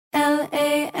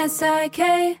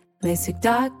LASIK,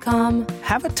 LASIK.com.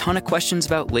 Have a ton of questions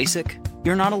about LASIK?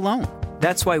 You're not alone.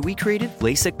 That's why we created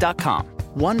LASIK.com.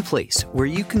 One place where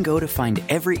you can go to find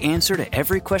every answer to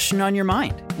every question on your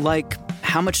mind. Like,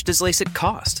 how much does LASIK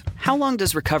cost? How long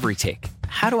does recovery take?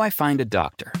 How do I find a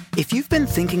doctor? If you've been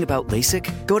thinking about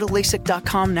LASIK, go to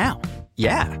LASIK.com now.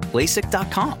 Yeah,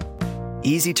 LASIK.com.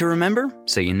 Easy to remember,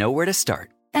 so you know where to start.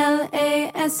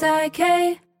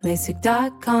 LASIK,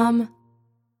 LASIK.com.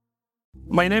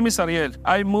 My name is Ariel.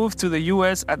 I moved to the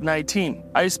U.S. at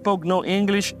 19. I spoke no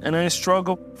English and I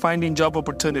struggled finding job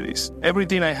opportunities.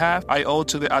 Everything I have, I owe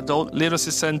to the Adult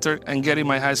Literacy Center and getting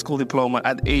my high school diploma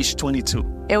at age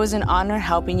 22. It was an honor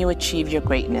helping you achieve your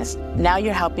greatness. Now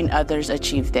you're helping others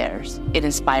achieve theirs. It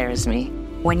inspires me.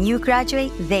 When you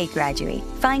graduate, they graduate.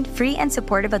 Find free and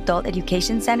supportive adult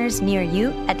education centers near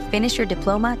you at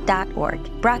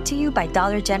finishyourdiploma.org. Brought to you by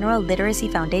Dollar General Literacy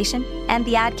Foundation and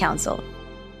the Ad Council.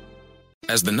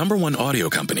 As the #1 audio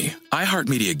company,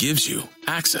 iHeartMedia gives you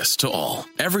access to all.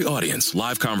 Every audience,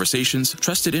 live conversations,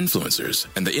 trusted influencers,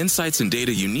 and the insights and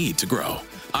data you need to grow.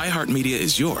 iHeartMedia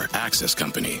is your access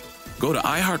company. Go to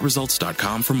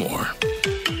iHeartResults.com for more.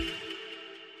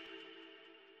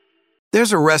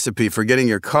 There's a recipe for getting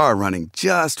your car running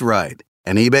just right.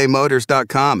 And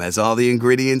ebaymotors.com has all the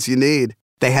ingredients you need.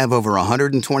 They have over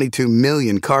 122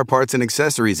 million car parts and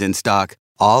accessories in stock,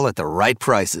 all at the right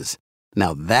prices.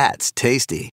 Now that's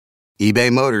tasty.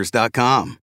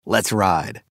 ebaymotors.com. Let's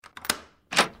ride.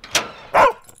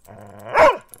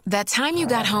 That time you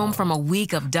got home from a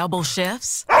week of double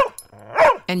shifts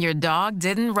and your dog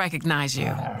didn't recognize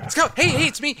you. Let's go. Hey,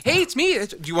 it's me. Do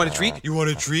you want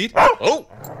a treat? Oh!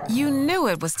 You knew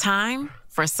it was time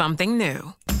for something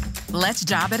new. Let's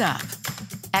job it up.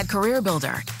 At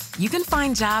CareerBuilder, you can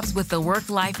find jobs with the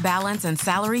work-life balance and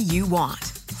salary you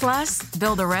want. Plus,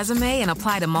 build a resume and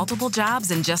apply to multiple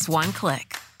jobs in just one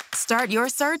click. Start your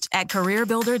search at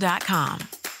CareerBuilder.com.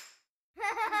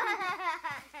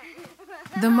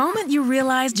 The moment you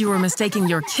realized you were mistaking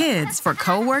your kids for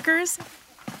coworkers.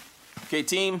 Okay,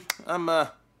 team, I'm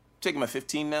taking my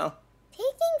 15 now.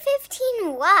 Taking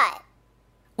 15 what?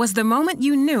 Was the moment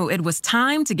you knew it was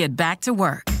time to get back to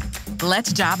work.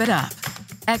 Let's job it up.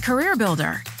 At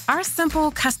CareerBuilder, our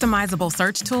simple, customizable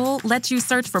search tool lets you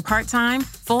search for part-time,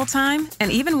 full-time,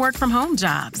 and even work-from-home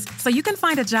jobs, so you can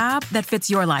find a job that fits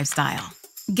your lifestyle.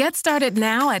 Get started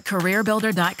now at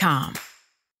CareerBuilder.com.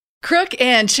 Crook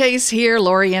and Chase here,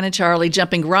 Lorianne and Charlie,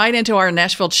 jumping right into our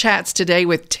Nashville chats today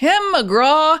with Tim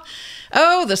McGraw.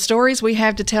 Oh, the stories we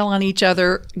have to tell on each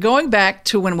other, going back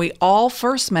to when we all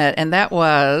first met, and that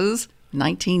was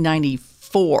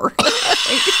 1994.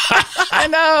 I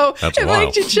know. It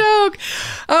makes you choke.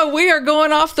 We are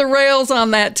going off the rails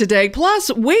on that today.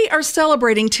 Plus, we are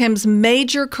celebrating Tim's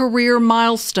major career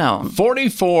milestone.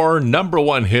 44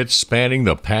 #1 hits spanning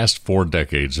the past 4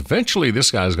 decades. Eventually,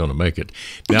 this guy's going to make it.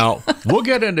 Now, we'll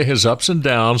get into his ups and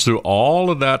downs through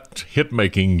all of that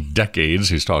hit-making decades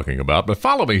he's talking about. But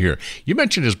follow me here. You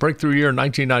mentioned his breakthrough year in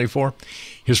 1994.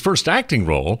 His first acting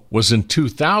role was in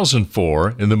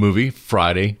 2004 in the movie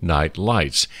Friday Night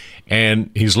Lights.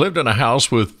 And he's lived in a house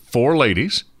with 4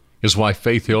 ladies, his wife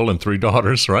Faith Hill and 3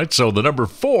 daughters, right? So the number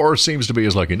 4 seems to be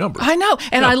his lucky number. I know.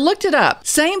 And I looked it up.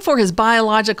 Same for his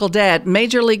biological dad,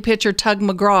 Major League pitcher Tug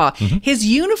McGraw. Mm-hmm. His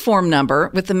uniform number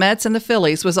with the Mets and the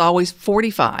Phillies was always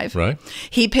 45. Right.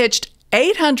 He pitched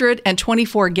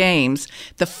 824 games,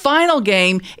 the final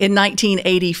game in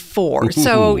 1984. Ooh.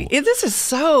 So this is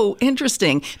so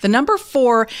interesting. The number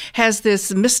 4 has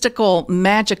this mystical,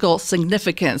 magical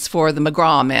significance for the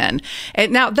McGraw men.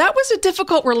 And now, that was a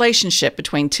difficult relationship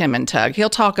between Tim and Tug. He'll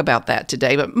talk about that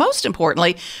today. But most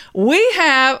importantly, we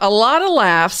have a lot of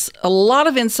laughs, a lot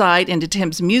of insight into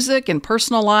Tim's music and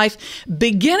personal life,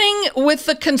 beginning with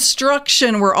the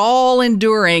construction we're all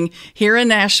enduring here in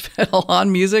Nashville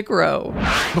on Music Row.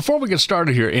 Before we get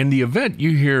started here, in the event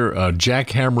you hear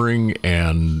jackhammering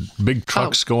and big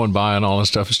trucks going by and all this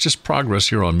stuff, it's just progress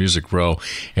here on Music Row.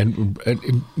 And it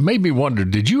made me wonder,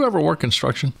 did you ever work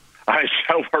construction? I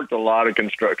worked a lot of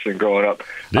construction growing up.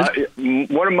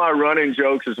 One of my running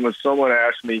jokes is when someone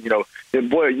asks me, if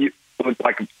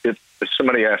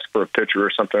somebody asks for a picture or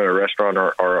something at a restaurant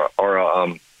or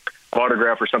a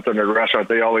autograph or something at a restaurant,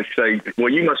 they always say, well,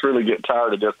 you must really get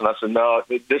tired of this. And I said, no,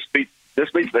 this beats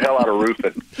the hell out of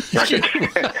roofing.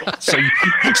 So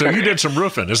you did some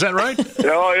roofing, is that right?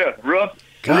 Oh, yeah.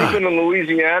 Roofing in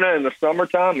Louisiana in the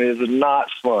summertime is not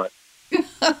fun.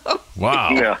 Wow.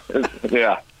 Yeah,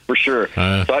 for sure.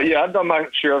 So, I've done my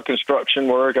share of construction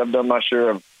work. I've done my share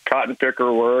of cotton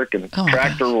picker work and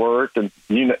tractor work and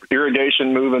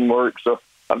irrigation moving work. So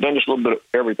I've done just a little bit of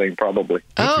everything, probably.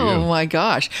 Oh, my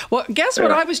gosh. Well, guess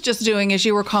what Yeah. I was just doing as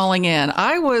you were calling in?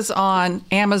 I was on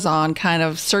Amazon kind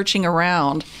of searching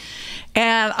around,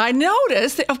 and I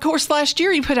noticed that, of course, last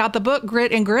year you put out the book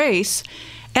Grit and Grace,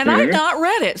 and I had not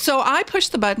read it. So I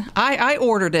pushed the button. I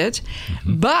ordered it,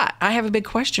 but I have a big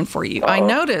question for you. I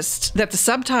noticed that the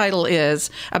subtitle is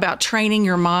about training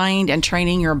your mind and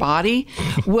training your body.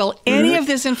 Will any of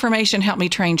this information help me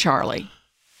train Charlie?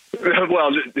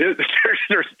 Well,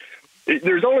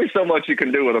 there's only so much you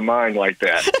can do with a mind like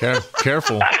that.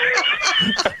 Careful.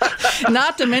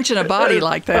 Not to mention a body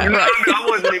like that. Right? I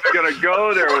wasn't even going to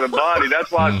go there with a body.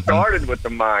 That's why I started with the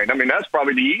mind. I mean, that's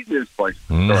probably the easiest place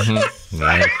to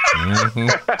start.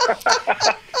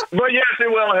 But yes, it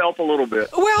will help a little bit.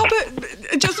 Well,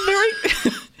 but just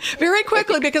very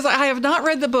quickly, because I have not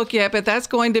read the book yet, but that's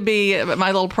going to be my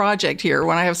little project here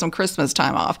when I have some Christmas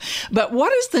time off. But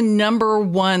what is the number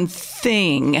one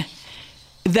thing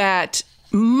that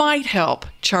might help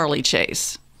Charlie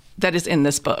Chase that is in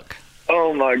this book?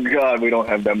 Oh, my God, we don't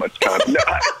have that much time.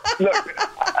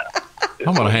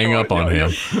 I'm going to hang up on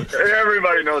him.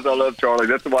 Everybody knows I love Charlie.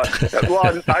 That's why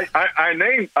I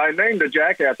named the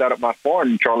jackass out at my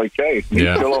farm Charlie Chase. He's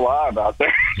still alive out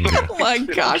there. Oh, my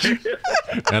gosh.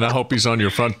 And I hope he's on your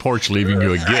front porch leaving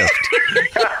you a gift.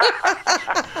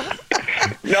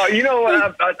 No, you know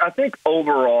what? I think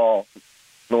overall,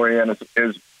 Lorianne,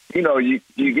 is you know, you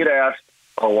get asked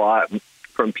a lot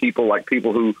from people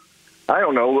who, I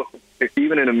don't know,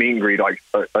 even in a meet and greet, like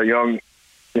a young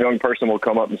person will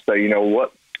come up and say, you know,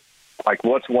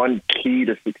 what's one key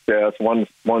to success? And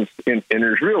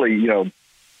there's really, you know,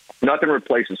 nothing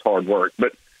replaces hard work.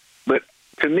 But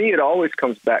to me, it always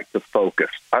comes back to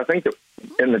focus. I think that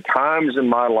in the times in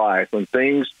my life when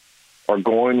things are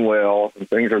going well and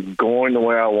things are going the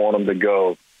way I want them to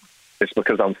go, it's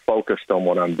because I'm focused on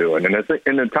what I'm doing. And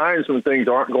in the times when things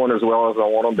aren't going as well as I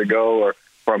want them to go, or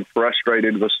I'm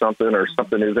frustrated with something, or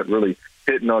something isn't really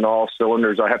hitting on all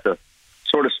cylinders, I have to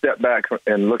sort of step back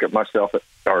and look at myself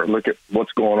or look at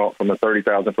what's going on from a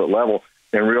 30,000-foot level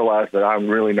and realize that I'm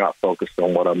really not focused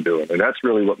on what I'm doing. And that's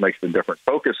really what makes the difference.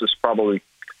 Focus is probably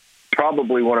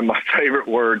one of my favorite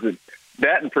words.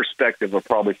 That and perspective are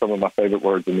probably some of my favorite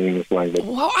words in the English language.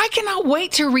 Well, I cannot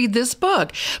wait to read this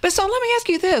book. But so let me ask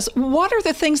you this. What are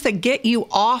the things that get you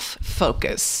off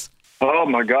focus? Oh,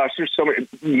 my gosh, there's so many.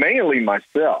 Mainly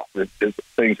myself is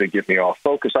things that get me off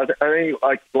focus. I mean,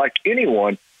 like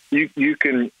anyone, you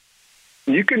can.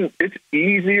 It's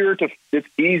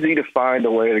easy to find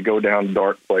a way to go down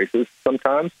dark places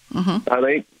sometimes. I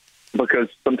think because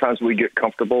sometimes we get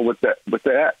comfortable with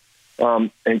that,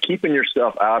 and keeping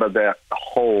yourself out of that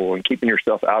hole and keeping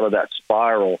yourself out of that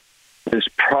spiral is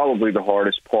probably the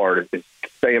hardest part. Is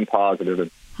staying positive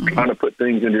and trying to put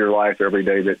things into your life every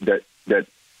day that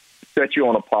set you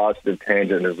on a positive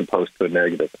tangent as opposed to a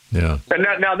negative. Yeah. And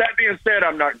now that being said,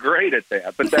 I'm not great at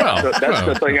that, but that's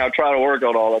the thing I try to work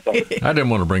on all the time. I didn't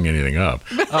want to bring anything up.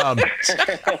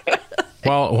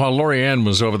 While Lorianne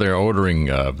was over there ordering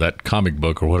that comic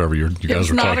book or whatever you guys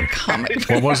were talking. It's not a comic book.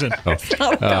 What was it? Oh. It's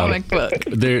not a comic book.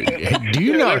 Do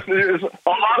you know? There's a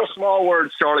lot of small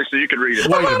words, Charlie, so you can read it.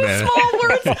 Wait a minute. Small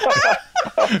words.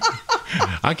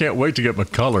 I can't wait to get my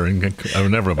color and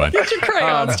never mind. Get your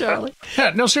crayons, Charlie.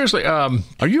 Yeah, no, seriously.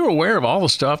 Are you aware of all the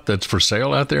stuff that's for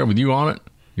sale out there with you on it?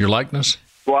 Your likeness?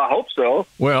 Well, I hope so.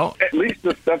 Well, at least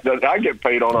the stuff that I get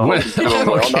paid on, not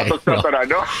the stuff that I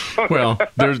know. Well,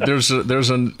 there's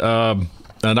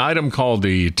an item called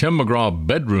the Tim McGraw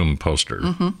bedroom poster.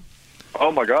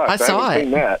 Oh my gosh, I saw haven't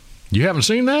seen that. You haven't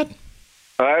seen that?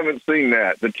 I haven't seen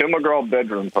that. The Tim McGraw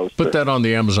bedroom poster. Put that on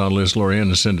the Amazon list, Lorianne,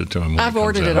 and send it to him. I've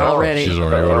ordered it already. She's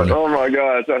already ordered it. Oh my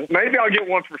gosh! Maybe I'll get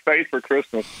one for Faith for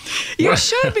Christmas. You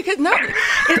should, because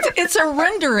it's a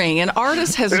rendering. An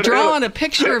artist has drawn a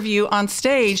picture of you on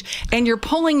stage, and you're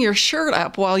pulling your shirt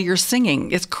up while you're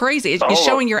singing. It's crazy. It's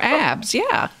showing your abs.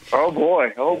 Yeah. Oh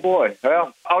boy!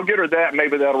 Well, I'll get her that.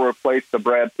 Maybe that'll replace the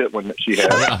Brad Pitt one that she has.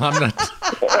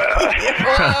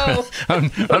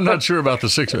 I'm not sure about the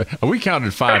 6. We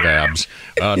counted 5 abs,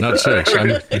 not 6.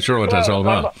 I'm sure what that's all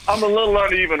about. I'm a little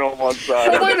uneven on one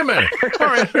side. Oh, wait a minute.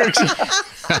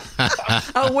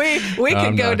 All right. We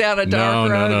could go down a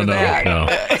dark road with that. No.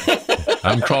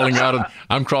 I'm crawling out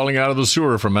of the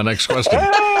sewer for my next question.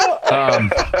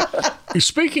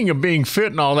 Speaking of being fit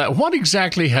and all that, what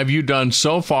exactly have you done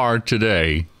so far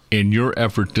today in your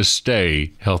effort to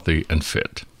stay healthy and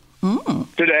fit?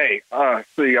 Today, I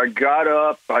got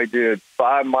up, I did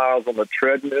 5 miles on the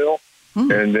treadmill,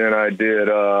 and then I did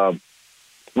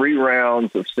 3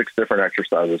 rounds of 6 different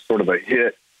exercises, sort of a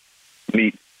HIIT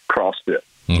meet CrossFit.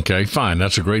 Okay, fine.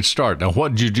 That's a great start. Now,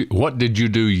 what did you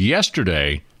do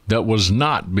yesterday that was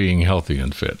not being healthy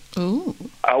and fit? Ooh.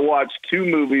 I watched 2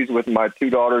 movies with my 2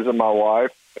 daughters and my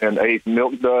wife and ate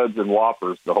Milk Duds and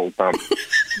Whoppers the whole time.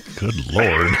 Good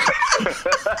Lord.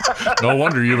 No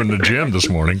wonder you're in the gym this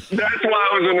morning. That's why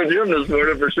I was in the gym this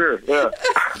morning for sure. Yeah.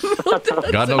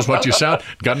 God knows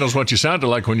what you sounded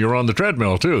like when you were on the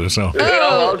treadmill too. So yeah,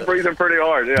 I was breathing pretty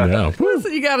hard. Yeah.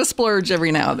 Listen, you got to splurge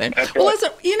every now and then. That's Well, right.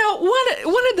 listen,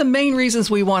 one of the main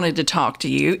reasons we wanted to talk to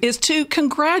you is to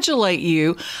congratulate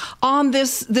you on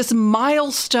this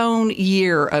milestone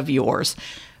year of yours.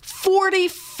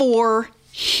 44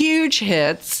 huge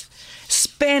hits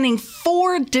spanning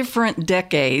 4 different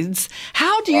decades.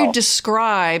 How do you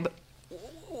describe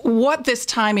what this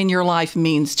time in your life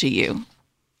means to you?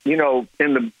 In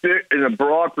the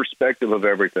broad perspective of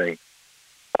everything,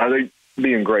 I think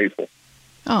being grateful.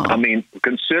 Oh. I mean,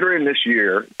 considering this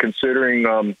year, considering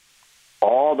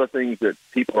all the things that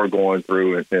people are going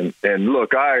through, and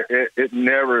look, it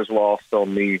never is lost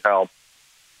on me how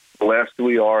blessed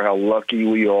we are, how lucky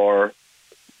we are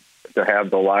to have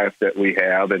the life that we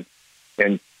have,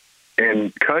 and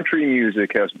country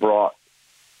music has brought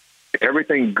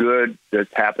everything good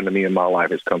that's happened to me in my life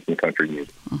has come from country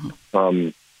music. Mm-hmm.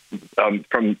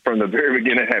 From the very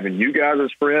beginning, having you guys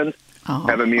as friends,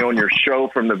 having me on your show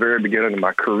from the very beginning of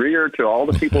my career, to all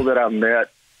the people that I've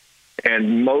met,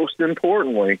 and most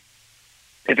importantly,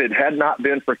 if it had not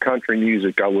been for country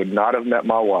music, I would not have met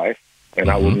my wife, and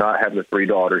I would not have the 3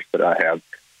 daughters that I have.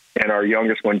 And our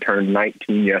youngest one turned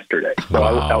 19 yesterday. So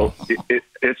wow.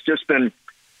 It's just been,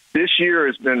 this year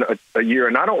has been a year,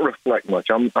 and I don't reflect much.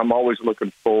 I'm always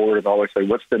looking forward and always say,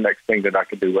 what's the next thing that I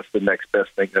can do? What's the next best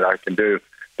thing that I can do?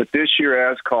 But this year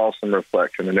has caused some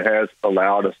reflection, and it has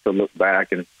allowed us to look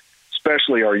back, and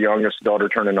especially our youngest daughter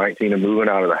turning 19 and moving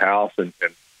out of the house and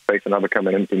facing other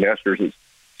becoming empty nesters. It's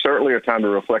certainly a time to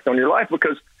reflect on your life,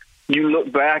 because you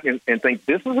look back and think,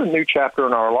 this is a new chapter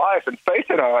in our life. And Faith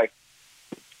and I,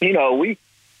 we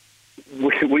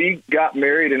got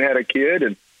married and had a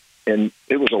kid, and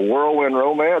it was a whirlwind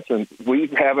romance, and we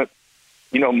haven't,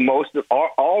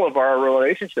 all of our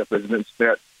relationship has been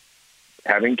spent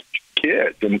having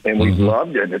kids, and we've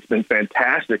loved it. It's been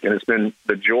fantastic, and it's been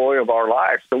the joy of our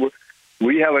life. So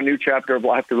we have a new chapter of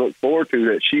life to look forward to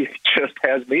that she just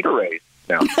has me to raise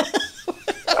now.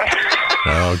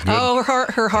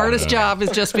 Her hardest job is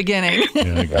just beginning.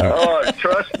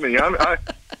 Trust me.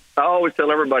 I always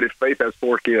tell everybody Faith has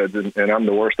 4 kids, and I'm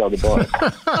the worst of the bunch.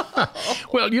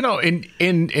 Well,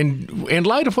 in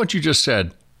light of what you just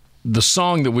said, the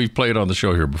song that we've played on the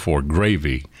show here before,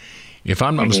 Gravy, if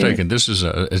I'm not mistaken, this is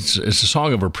it's a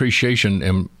song of appreciation,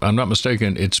 and I'm not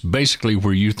mistaken, it's basically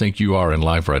where you think you are in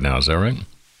life right now. Is that right?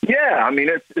 Yeah, I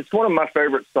mean, it's one of my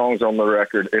favorite songs on the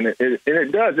record, and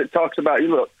it talks about,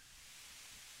 look,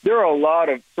 there are a lot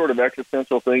of sort of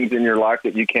existential things in your life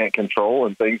that you can't control,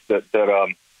 and things that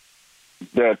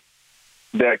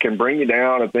can bring you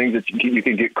down, and things that you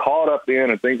can get caught up in,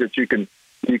 and things that you can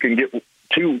get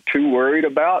too worried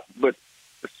about. But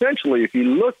essentially, if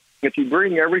you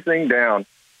bring everything down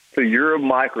to your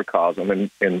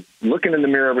microcosm, and looking in the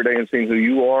mirror every day and seeing who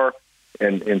you are,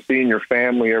 and seeing your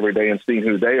family every day and seeing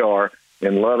who they are,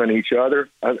 and loving each other,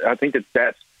 I think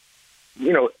that's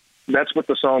what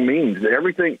the song means.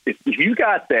 Everything, if you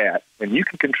got that, and you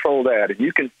can control that, and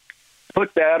you can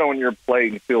put that on your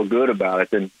plate and feel good about it,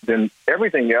 then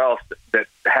everything else that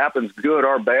happens, good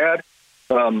or bad,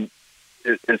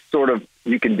 is sort of,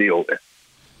 you can deal with.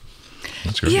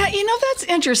 Yeah, that's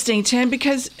interesting, Tim,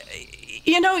 because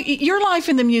your life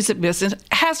in the music business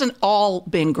hasn't all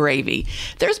been gravy.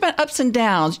 There's been ups and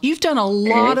downs. You've done a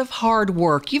lot of hard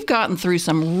work. You've gotten through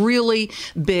some really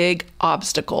big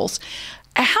obstacles.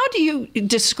 How do you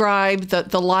describe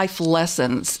the life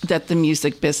lessons that the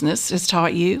music business has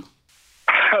taught you?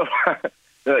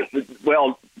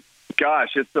 Well,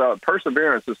 gosh, it's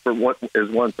perseverance is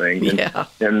one thing,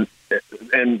 and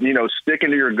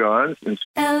sticking to your guns.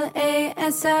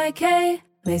 LASIK,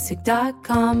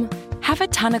 LASIK.com. Have a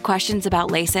ton of questions about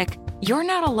LASIK? You're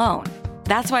not alone.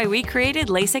 That's why we created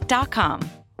LASIK.com.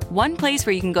 One place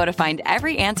where you can go to find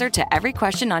every answer to every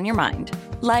question on your mind.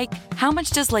 Like, how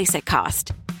much does LASIK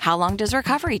cost? How long does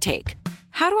recovery take?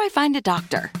 How do I find a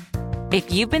doctor?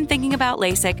 If you've been thinking about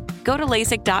LASIK, go to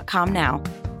LASIK.com now.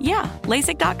 Yeah,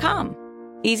 LASIK.com.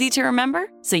 Easy to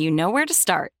remember, so you know where to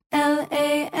start.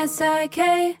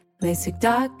 LASIK,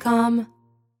 LASIK.com.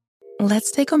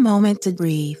 Let's take a moment to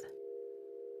breathe.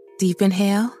 Deep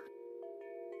inhale.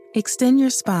 Extend your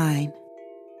spine.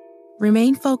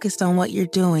 Remain focused on what you're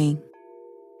doing.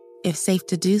 If safe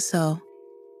to do so,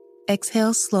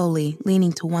 exhale slowly,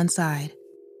 leaning to one side.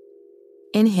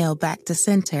 Inhale back to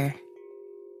center.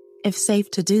 If safe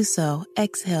to do so,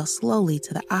 exhale slowly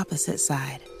to the opposite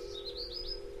side.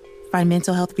 Find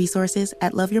mental health resources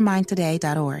at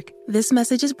loveyourmindtoday.org. This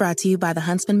message is brought to you by the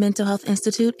Huntsman Mental Health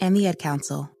Institute and the Ad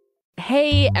Council.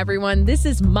 Hey everyone, this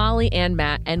is Molly and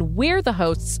Matt, and we're the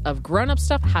hosts of Grown Up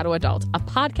Stuff How to Adult, a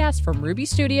podcast from Ruby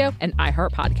Studio and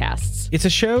iHeart Podcasts. It's a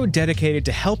show dedicated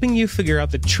to helping you figure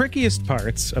out the trickiest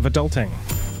parts of adulting.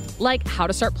 Like how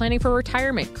to start planning for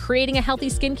retirement, creating a healthy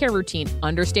skincare routine,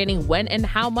 understanding when and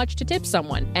how much to tip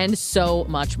someone, and so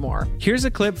much more. Here's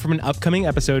a clip from an upcoming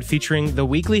episode featuring the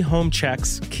weekly home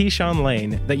checks, Keyshawn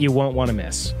Lane, that you won't want to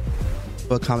miss.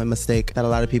 A common mistake that a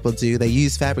lot of people do, they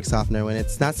use fabric softener when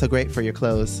it's not so great for your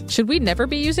clothes. Should we never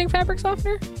be using fabric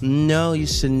softener? No, you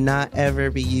should not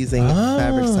ever be using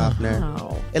fabric softener.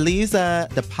 It leaves a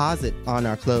deposit on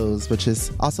our clothes, which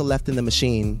is also left in the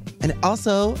machine. And it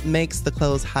also makes the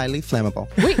clothes highly flammable.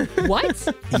 Wait,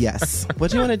 what? Yes.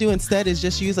 What you want to do instead is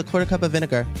just use a 1/4 cup of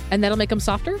vinegar. And that'll make them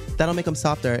softer? That'll make them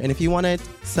softer. And if you wanted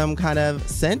some kind of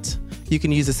scent, you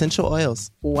can use essential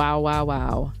oils. Wow, wow,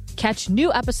 wow. Catch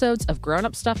new episodes of Grown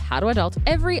Up Stuff How to Adult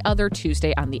every other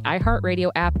Tuesday on the iHeartRadio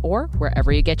app or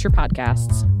wherever you get your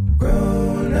podcasts.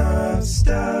 Grown Up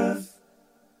Stuff.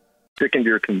 Sticking to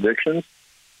your convictions.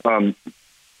 And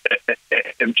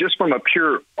just from a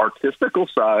pure artistical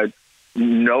side,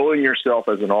 knowing yourself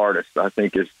as an artist, I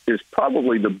think is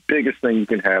probably the biggest thing you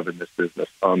can have in this business.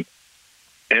 And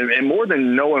more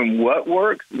than knowing what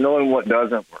works, knowing what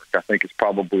doesn't work, I think is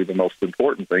probably the most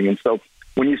important thing. And so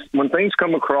when things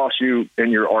come across you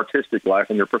in your artistic life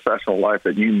and your professional life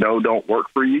that you know don't work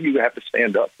for you, you have to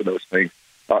stand up for those things,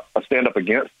 stand up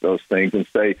against those things and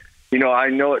say, I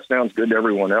know it sounds good to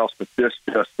everyone else, but this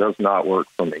just does not work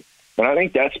for me. And I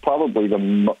think that's probably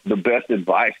the best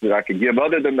advice that I could give,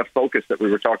 other than the focus that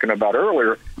we were talking about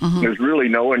earlier, is really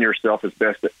knowing yourself as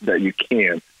best that you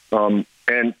can.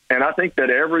 And I think that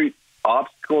every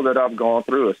obstacle that I've gone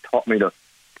through has taught me to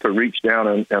reach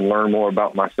down and learn more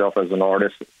about myself as an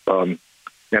artist.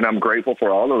 And I'm grateful for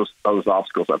all those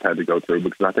obstacles I've had to go through,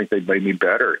 because I think they've made me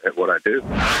better at what I do.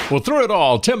 Well, through it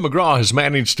all, Tim McGraw has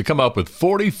managed to come up with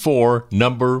 44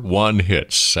 #1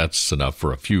 hits. That's enough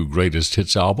for a few greatest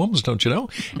hits albums, don't you know?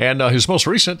 And his most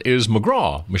recent is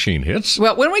McGraw Machine Hits.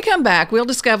 Well, when we come back, we'll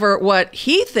discover what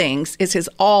he thinks is his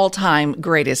all-time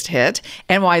greatest hit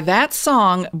and why that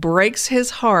song breaks his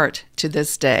heart to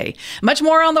this day. Much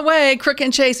more on the way. Crook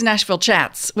and Chase Nashville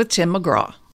Chats with Tim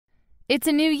McGraw. It's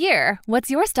a new year. What's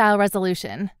your style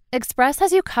resolution? Express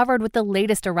has you covered with the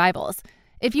latest arrivals.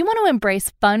 If you want to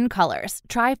embrace fun colors,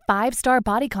 try 5-Star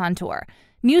Body Contour.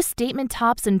 New statement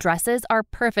tops and dresses are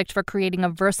perfect for creating a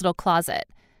versatile closet.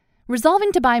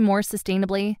 Resolving to buy more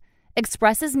sustainably?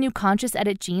 Express's new Conscious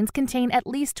Edit jeans contain at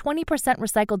least 20%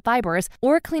 recycled fibers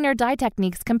or cleaner dye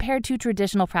techniques compared to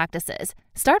traditional practices.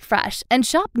 Start fresh and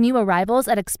shop new arrivals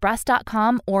at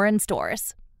express.com or in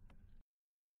stores.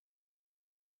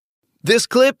 This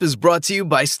clip is brought to you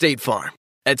by State Farm.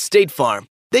 At State Farm,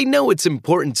 they know it's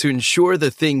important to insure the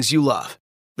things you love.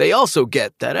 They also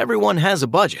get that everyone has a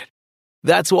budget.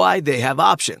 That's why they have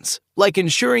options, like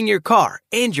insuring your car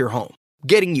and your home,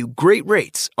 getting you great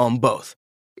rates on both.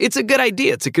 It's a good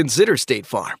idea to consider State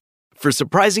Farm. For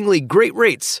surprisingly great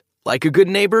rates, like a good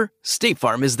neighbor, State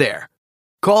Farm is there.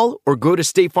 Call or go to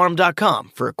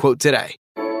statefarm.com for a quote today.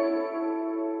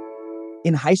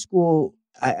 In high school,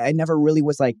 I never really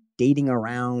was like dating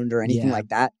around or anything like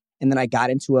that. And then I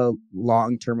got into a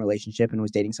long-term relationship and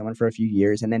was dating someone for a few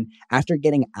years. And then after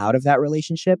getting out of that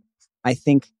relationship, I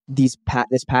think this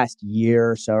past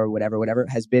year or so or whatever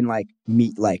has been like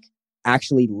me, like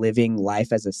actually living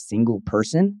life as a single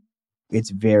person.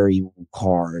 It's very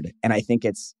hard. And I think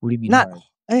it's what do you mean not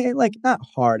hard? Not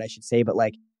hard, I should say, but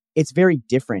like it's very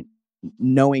different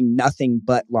knowing nothing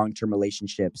but long-term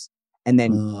relationships. And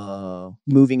then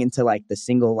moving into like the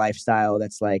single lifestyle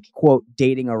that's like, quote,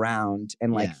 dating around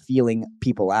and like feeling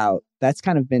people out. That's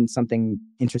kind of been something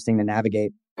interesting to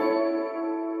navigate.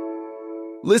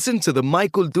 Listen to the My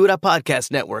Cultura Podcast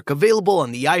Network, available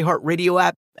on the iHeartRadio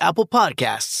app, Apple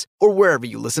Podcasts, or wherever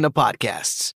you listen to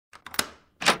podcasts.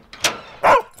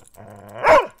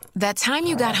 That time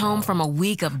you got home from a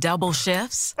week of double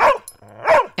shifts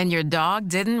and your dog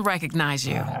didn't recognize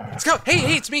you. Let's go.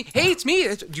 Hey, it's me.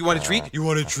 Do you want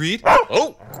a treat?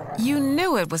 Oh! You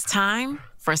knew it was time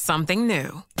for something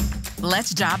new.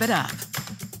 Let's job it up.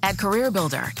 At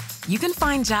CareerBuilder, you can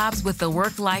find jobs with the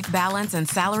work-life balance and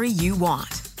salary you want.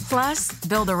 Plus,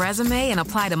 build a resume and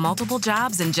apply to multiple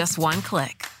jobs in just one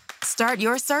click. Start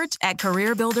your search at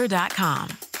CareerBuilder.com.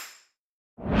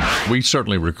 We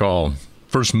certainly recall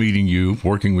first meeting you,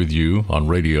 working with you on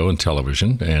radio and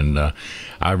television. And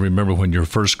I remember when your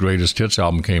first Greatest Hits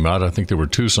album came out, I think there were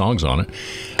 2 songs on it.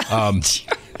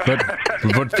 But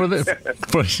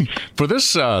for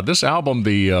this album,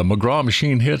 the McGraw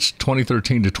Machine Hits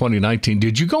 2013 to 2019,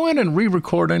 did you go in and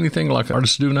re-record anything like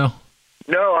artists do now?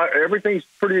 No, everything's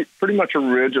pretty much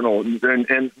original.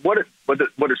 And what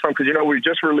it's from, because we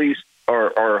just released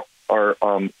our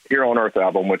Here on Earth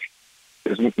album, which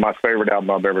is my favorite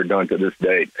album I've ever done to this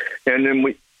date. And then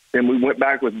we went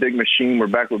back with Big Machine. We're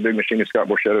back with Big Machine and Scott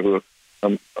Borchetta, who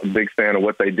I'm a big fan of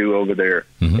what they do over there.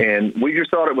 Mm-hmm. And we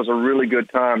just thought it was a really good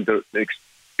time to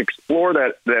explore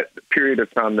that period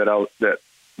of time that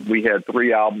we had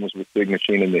 3 albums with Big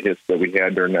Machine and the hits that we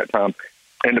had during that time,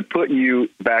 and to put you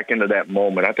back into that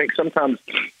moment. I think sometimes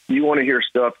you want to hear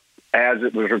stuff as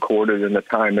it was recorded and the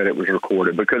time that it was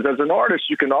recorded, because as an artist,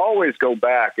 you can always go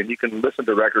back and you can listen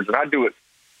to records. And I do it.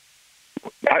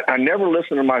 I never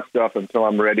listen to my stuff until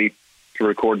I'm ready to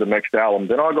record the next album.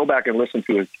 Then I'll go back and listen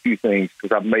to a few things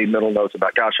because I've made mental notes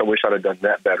about, gosh, I wish I'd have done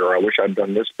that better. Or I wish I'd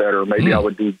done this better. Maybe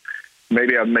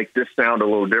I'd make this sound a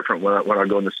little different when I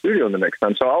go in the studio the next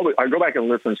time. So I go back and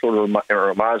listen, sort of, it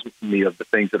reminds me of the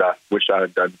things that I wish I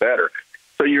had done better.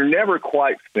 So you're never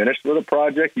quite finished with a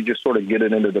project. You just sort of get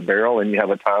it into the barrel, and you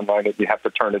have a timeline that you have to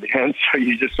turn it in. So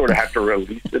you just sort of have to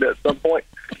release it at some point.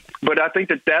 But I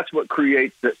think that's what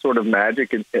creates that sort of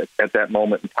magic at that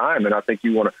moment in time. And I think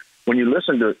you want to, when you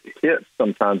listen to hits,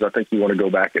 sometimes I think you want to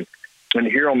go back and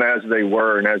hear them as they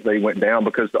were and as they went down,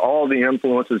 because all the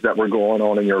influences that were going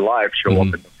on in your life show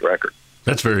up in this record.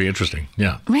 That's very interesting.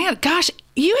 Yeah. Man, gosh,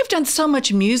 you have done so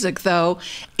much music, though.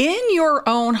 In your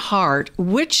own heart,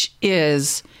 which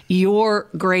is your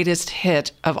greatest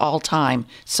hit of all time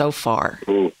so far?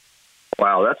 Ooh.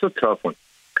 Wow, that's a tough one.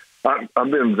 I've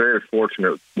been very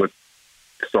fortunate with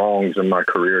songs in my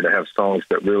career to have songs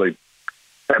that really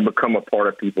have become a part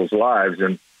of people's lives.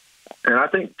 And I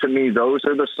think, to me, those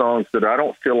are the songs that I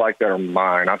don't feel like that are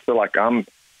mine. I feel like I'm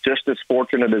just as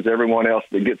fortunate as everyone else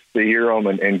that gets to hear them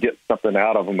and get something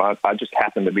out of them. I just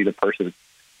happen to be the person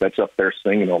that's up there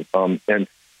singing them. And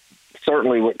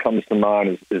certainly what comes to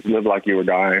mind is Live Like You Were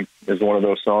Dying is one of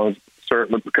those songs,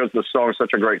 certainly because the song is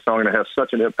such a great song and it has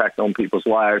such an impact on people's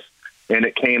lives. And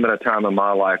it came at a time in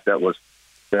my life that was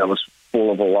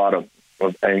full of a lot of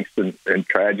angst and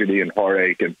tragedy and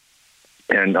heartache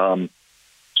and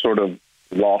sort of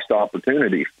lost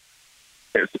opportunities.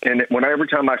 And every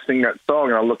time I sing that song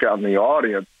and I look out in the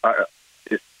audience,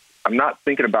 I'm not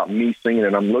thinking about me singing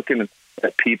it. I'm looking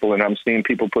at people and I'm seeing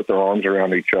people put their arms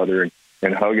around each other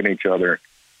and hugging each other.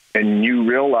 And you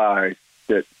realize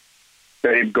that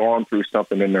they've gone through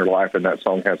something in their life and that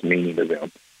song has meaning to them.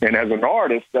 And as an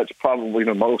artist, that's probably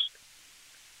the most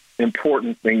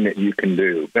important thing that you can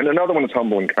do. And another one is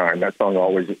Humble and Kind. That song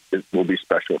always will be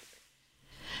special.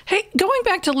 Hey, going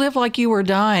back to Live Like You Were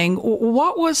Dying,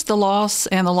 what was the loss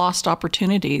and the lost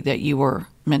opportunity that you were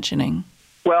mentioning?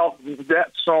 Well,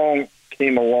 that song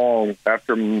came along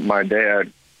after my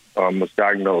dad was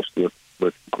diagnosed with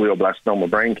glioblastoma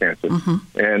brain cancer.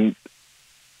 Mm-hmm. And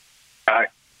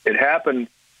it happened,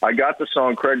 I got the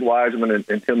song, Craig Wiseman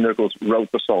and Tim Nichols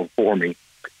wrote the song for me.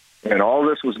 And all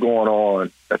this was going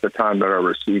on at the time that I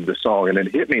received the song, and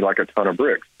it hit me like a ton of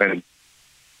bricks. And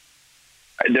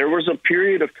there was a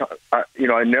period of time,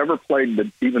 I never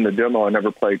played even the demo I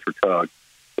never played for Tug,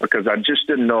 because I just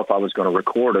didn't know if I was going to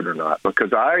record it or not. Because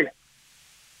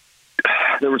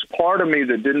there was part of me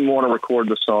that didn't want to record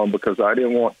the song because I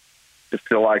didn't want to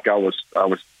feel like I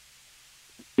was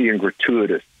being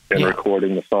gratuitous in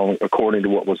recording the song according to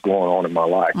what was going on in my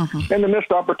life. Mm-hmm. And the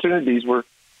missed opportunities were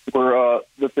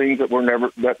the things that were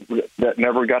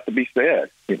never got to be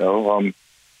said.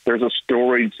 There's a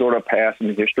storied sort of past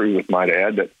in history with my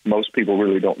dad that most people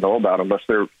really don't know about unless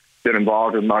they've been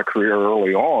involved in my career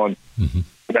early on, mm-hmm.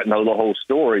 that know the whole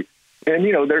story. And,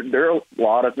 there are a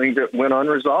lot of things that went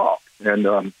unresolved.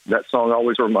 And that song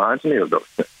always reminds me of those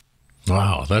things.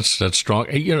 Wow, that's strong.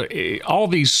 All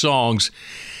these songs,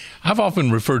 I've often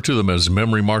referred to them as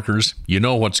memory markers. You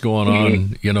know what's going on.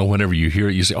 Mm-hmm. Whenever you hear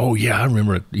it, you say, oh, yeah, I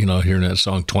remember it, hearing that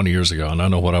song 20 years ago, and I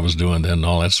know what I was doing then and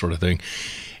all that sort of thing.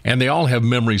 And they all have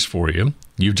memories for you.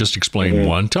 You've just explained mm-hmm.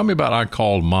 one. Tell me about I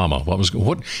Called Mama.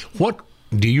 What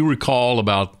do you recall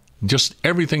about just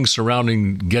everything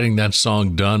surrounding getting that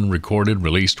song done, recorded,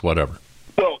 released, whatever?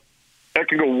 Well, I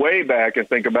can go way back and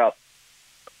think about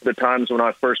the times when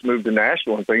I first moved to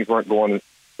Nashville and things weren't going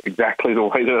exactly the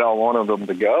way that I wanted them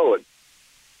to go, and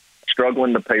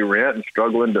struggling to pay rent and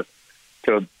struggling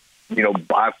to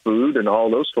buy food and all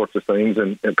those sorts of things,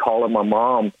 and calling my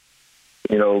mom,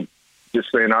 just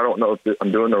saying, I don't know if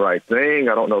I'm doing the right thing.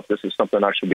 I don't know if this is something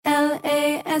I should be. LA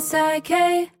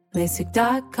L-A-S-I-K,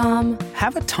 LASIK.com.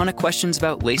 Have a ton of questions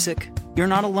about LASIK? You're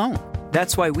not alone.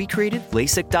 That's why we created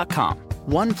LASIK.com.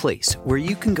 One place where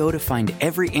you can go to find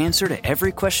every answer to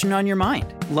every question on your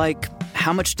mind. Like,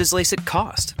 how much does LASIK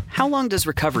cost? How long does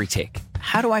recovery take?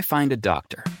 How do I find a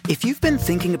doctor? If you've been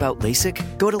thinking about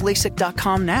LASIK, go to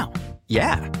LASIK.com now.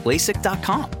 Yeah,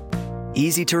 LASIK.com.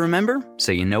 Easy to remember,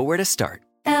 so you know where to start.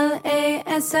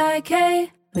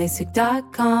 L-A-S-I-K,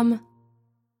 LASIK.com.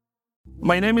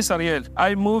 My name is Ariel.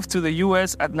 I moved to the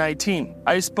U.S. at 19.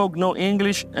 I spoke no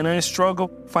English and I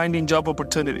struggled finding job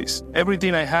opportunities.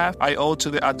 Everything I have, I owe to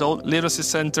the Adult Literacy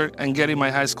Center and getting my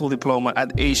high school diploma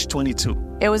at age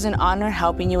 22. It was an honor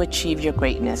helping you achieve your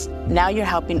greatness. Now you're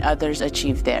helping others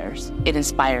achieve theirs. It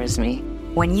inspires me.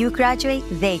 When you graduate,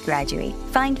 they graduate.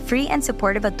 Find free and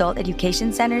supportive adult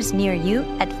education centers near you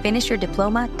at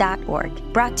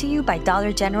finishyourdiploma.org. Brought to you by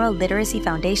Dollar General Literacy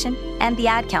Foundation and the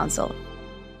Ad Council.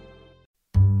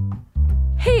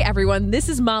 Hey everyone, this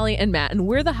is Molly and Matt, and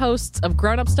we're the hosts of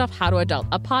Grown Up Stuff How to Adult,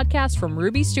 a podcast from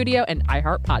Ruby Studio and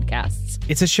iHeart Podcasts.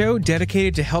 It's a show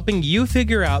dedicated to helping you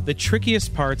figure out the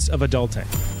trickiest parts of adulting.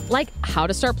 Like how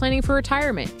to start planning for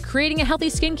retirement, creating a healthy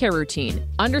skincare routine,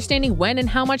 understanding when and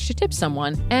how much to tip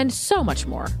someone, and so much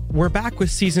more. We're back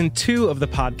with season 2 of the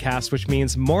podcast, which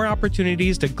means more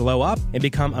opportunities to glow up and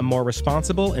become a more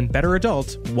responsible and better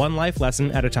adult, one life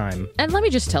lesson at a time. And let me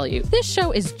just tell you, this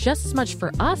show is just as much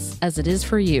for us as it is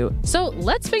for you. So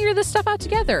let's figure this stuff out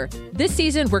together. This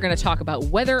season, we're going to talk about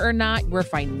whether or not we're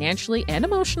financially and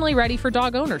emotionally ready for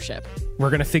dog ownership. We're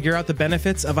going to figure out the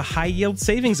benefits of a high-yield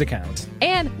savings account.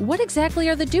 And what exactly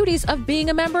are the duties of being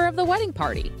a member of the wedding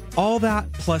party? All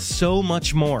that plus so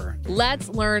much more. Let's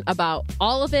learn about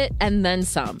all of it and then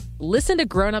some. Listen to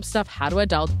Grown Up Stuff How to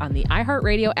Adult on the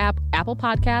iHeartRadio app, Apple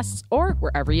Podcasts, or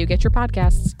wherever you get your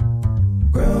podcasts.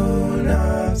 Grown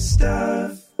Up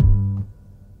Stuff.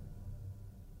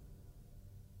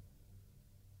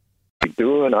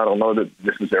 Doing. I don't know that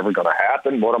this is ever going to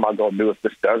happen. What am I going to do if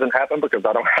this doesn't happen? Because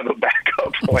I don't have a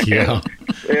backup plan. Yeah.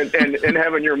 And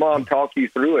having your mom talk you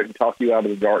through it and talk you out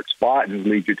of the dark spot and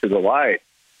lead you to the light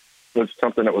was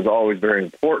something that was always very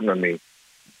important to me.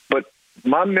 But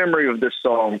my memory of this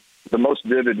song, the most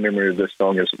vivid memory of this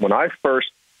song, is when I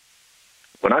first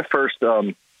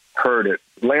heard it.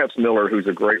 Lance Miller, who's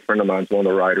a great friend of mine, is one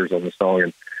of the writers on the song,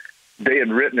 and they had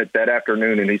written it that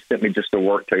afternoon, and he sent me just a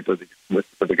work tape with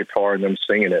the guitar and them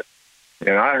singing it.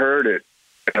 And I heard it,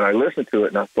 and I listened to it,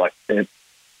 and I was like, and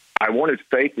I wanted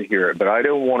Faith to hear it, but I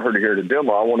didn't want her to hear the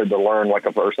demo. I wanted to learn like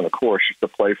a verse and a chorus just to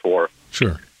play for her.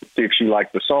 Sure. See if she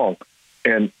liked the song.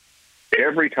 And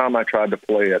every time I tried to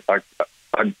play it, I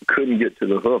couldn't get to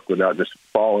the hook without just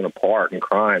falling apart and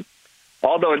crying.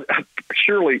 Although,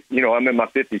 surely, I'm in my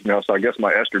 50s now, so I guess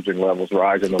my estrogen level's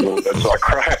rising a little bit. So I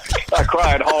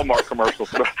cry at Hallmark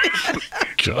commercials.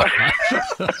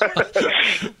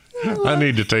 I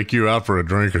need to take you out for a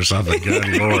drink or something. God,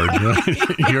 Lord,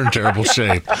 you're in terrible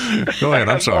shape. Go ahead.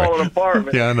 I'm sorry. Falling apart,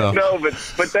 man. Yeah, I know. No, but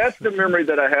that's the memory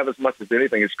that I have as much as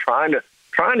anything is trying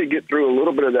to get through a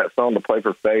little bit of that song to play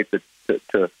for Faith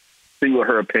to see what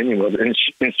her opinion was, and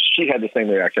she had the same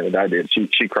reaction that I did. She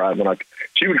cried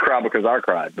she would cry because I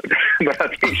cried, but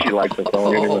I think she liked the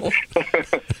song anyway.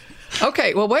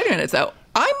 Okay, well, wait a minute though.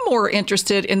 I'm more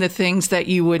interested in the things that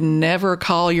you would never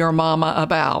call your mama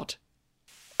about.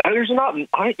 There's not.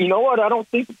 You know what? I don't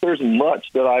think there's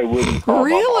much that I wouldn't call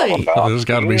my mom about. There's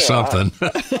got to be something.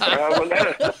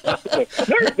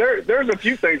 There's a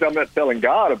few things I'm not telling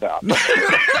God about.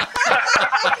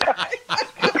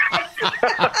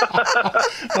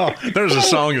 Oh, there's a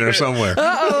song there somewhere.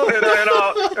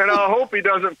 And I hope he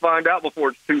doesn't find out before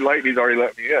it's too late. He's already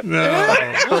let me in.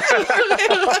 No.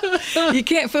 You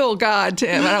can't fool God,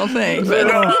 Tim. I don't think. But.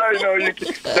 No, you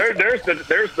can't. There's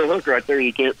the hook right there.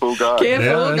 You can't fool God. Can't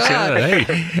fool God. Hey,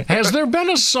 has there been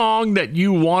a song that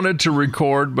you wanted to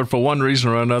record, but for one reason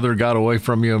or another got away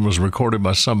from you and was recorded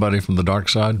by somebody from the dark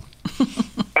side?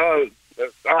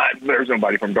 There's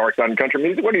nobody from Dark Side and Country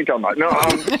Music. What are you talking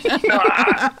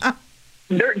about?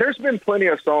 There's been plenty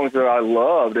of songs that I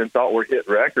loved and thought were hit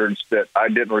records that I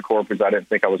didn't record because I didn't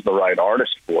think I was the right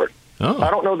artist for it. Oh. I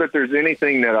don't know that there's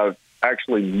anything that I've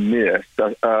actually missed.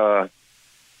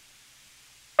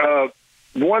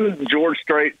 One George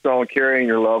Strait song, "Carrying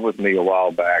Your Love with Me," a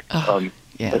while back.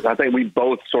 Yeah. I think we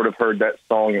both sort of heard that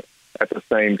song at the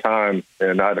same time,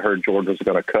 and I'd heard George was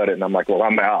going to cut it, and I'm like, well,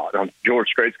 I'm out. George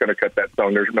Strait's going to cut that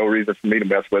song. There's no reason for me to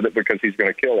mess with it because he's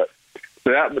going to kill it.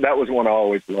 So that was one I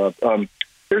always loved.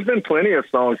 There's been plenty of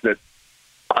songs that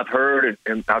I've heard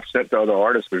and I've sent to other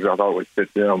artists because I thought it would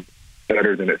fit them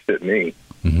better than it fit me.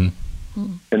 Mm-hmm.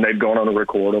 And they've gone on to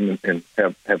record them and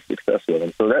have success with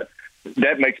them. So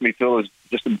that makes me feel as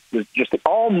just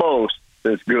almost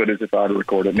as good as if I'd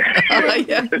recorded it.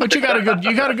 Yeah. But you got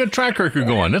a good track record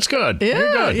going. That's good. Yeah,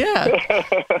 You're good.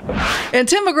 Yeah. And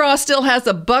Tim McGraw still has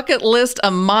a bucket list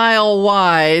a mile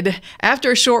wide.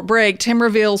 After a short break, Tim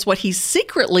reveals what he's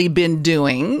secretly been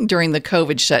doing during the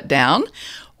COVID shutdown.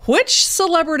 Which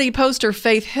celebrity poster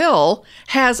Faith Hill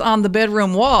has on the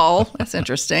bedroom wall? That's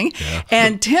interesting. Yeah.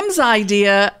 And Tim's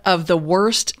idea of the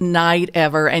worst night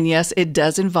ever. And yes, it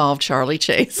does involve Charlie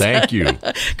Chase. Thank you.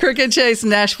 Crooked Chase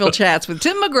Nashville Chats with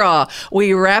Tim McGraw.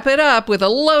 We wrap it up with a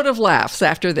load of laughs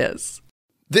after this.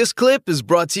 This clip is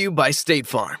brought to you by State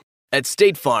Farm. At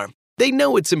State Farm, they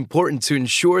know it's important to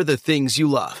insure the things you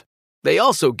love. They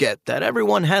also get that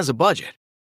everyone has a budget.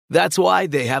 That's why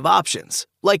they have options,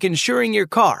 like insuring your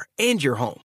car and your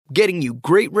home, getting you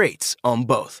great rates on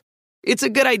both. It's a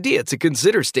good idea to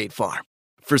consider State Farm.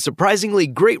 For surprisingly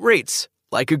great rates,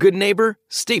 like a good neighbor,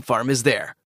 State Farm is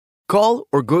there. Call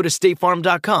or go to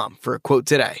statefarm.com for a quote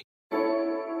today.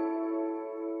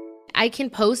 I can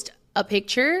post a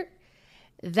picture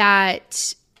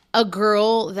that a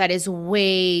girl that is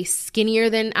way skinnier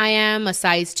than I am, a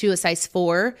size 2, a size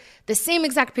 4, the same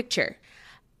exact picture.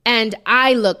 And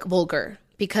I look vulgar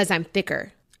because I'm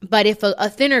thicker. But if a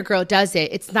thinner girl does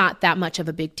it, it's not that much of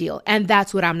a big deal. And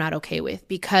that's what I'm not okay with.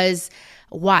 Because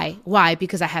why? Why?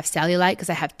 Because I have cellulite,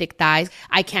 because I have thick thighs.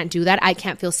 I can't do that. I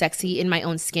can't feel sexy in my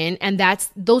own skin. And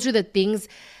those are the things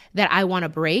that I want to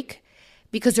break,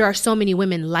 because there are so many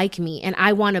women like me and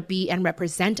I want to be and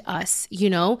represent us, you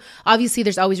know? Obviously,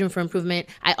 there's always room for improvement.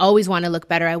 I always want to look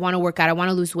better. I want to work out. I want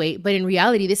to lose weight. But in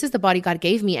reality, this is the body God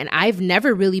gave me and I've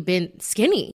never really been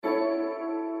skinny.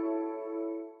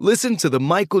 Listen to the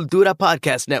My Cultura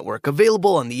Podcast Network,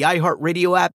 available on the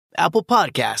iHeartRadio app, Apple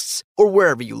Podcasts, or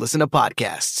wherever you listen to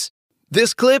podcasts.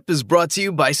 This clip is brought to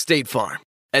you by State Farm.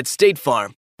 At State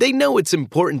Farm, they know it's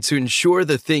important to insure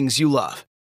the things you love.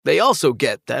 They also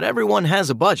get that everyone has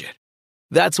a budget.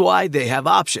 That's why they have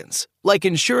options, like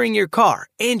insuring your car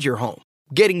and your home,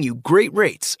 getting you great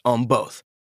rates on both.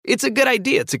 It's a good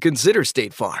idea to consider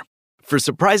State Farm. For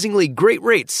surprisingly great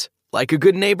rates, like a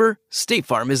good neighbor, State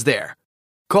Farm is there.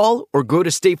 Call or go to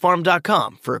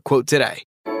statefarm.com for a quote today.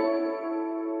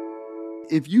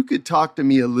 If you could talk to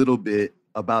me a little bit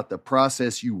about the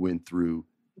process you went through,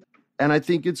 and I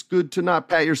think it's good to not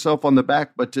pat yourself on the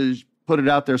back, but to put it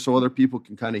out there so other people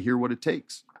can kind of hear what it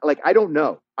takes. Like, I don't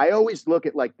know. I always look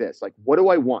at like this, like, what do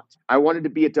I want? I wanted to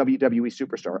be a WWE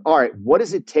superstar. All right, what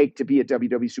does it take to be a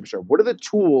WWE superstar? What are the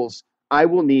tools I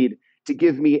will need to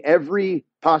give me every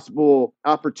possible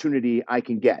opportunity I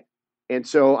can get? And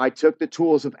so I took the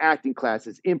tools of acting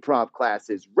classes, improv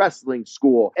classes, wrestling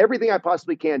school, everything I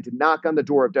possibly can to knock on the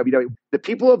door of WWE. The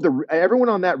people of everyone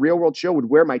on that Real World show would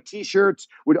wear my t-shirts,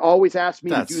 would always ask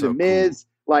me to do The Miz.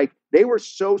 Cool. Like, they were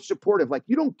so supportive. Like,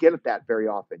 you don't get that very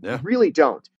often. Yeah. You really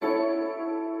don't.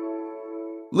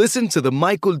 Listen to the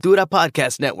My Cultura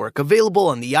Podcast Network, available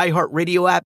on the iHeartRadio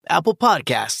app, Apple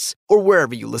Podcasts, or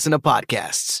wherever you listen to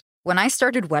podcasts. When I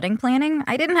started wedding planning,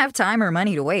 I didn't have time or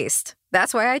money to waste.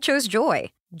 That's why I chose Joy.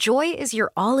 Joy is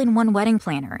your all-in-one wedding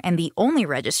planner and the only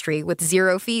registry with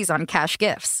zero fees on cash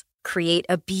gifts. Create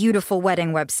a beautiful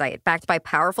wedding website backed by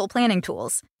powerful planning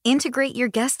tools. Integrate your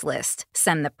guest list.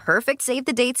 Send the perfect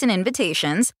save-the-dates and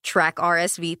invitations. Track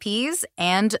RSVPs.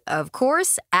 And, of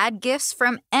course, add gifts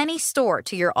from any store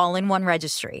to your all-in-one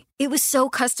registry. It was so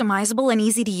customizable and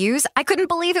easy to use, I couldn't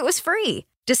believe it was free.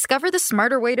 Discover the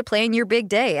smarter way to plan your big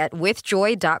day at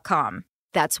withjoy.com.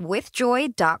 That's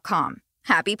withjoy.com.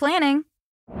 Happy planning.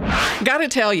 Gotta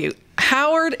tell you,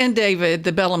 Howard and David,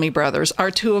 the Bellamy brothers, are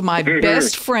two of my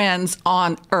best friends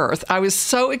on earth. I was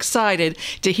so excited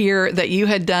to hear that you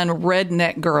had done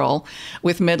Redneck Girl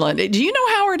with Midland. Do you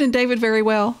know Howard and David very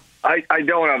well? I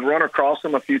don't. I've run across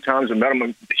them a few times and met them.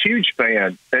 I'm a huge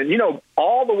fan. And, you know,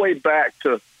 all the way back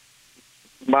to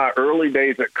my early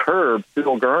days at Curb,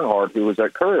 Phil Gernhardt, who was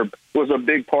at Curb, was a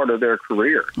big part of their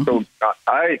career. Mm-hmm. So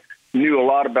I knew a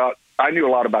lot about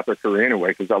their career anyway,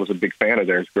 because I was a big fan of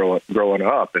theirs growing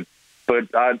up.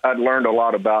 But I'd learned a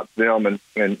lot about them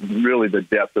and really the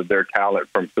depth of their talent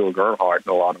from Phil Gernhardt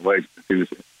in a lot of ways. He was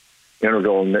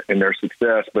integral in their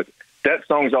success. But that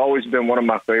song's always been one of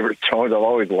my favorite songs. I've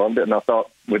always loved it. And I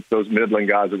thought with those Midland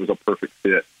guys, it was a perfect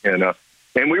fit.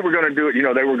 And we were going to do it. You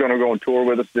know, they were going to go on tour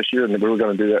with us this year, and we were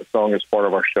going to do that song as part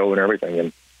of our show and everything. And,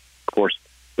 of course,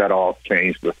 that all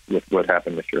changed with what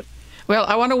happened this year. Well,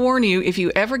 I want to warn you, if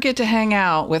you ever get to hang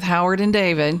out with Howard and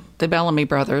David, the Bellamy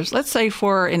brothers, let's say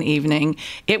for an evening,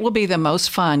 it will be the most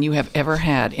fun you have ever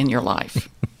had in your life.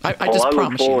 I just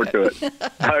promise you that. I look forward to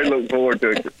it. I look forward to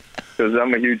it because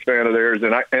I'm a huge fan of theirs,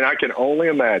 and I can only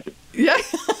imagine. Yeah.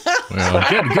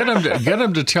 Well, get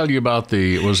him to tell you about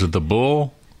was it the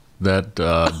bull that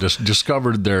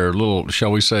discovered their little,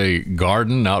 shall we say,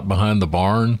 garden out behind the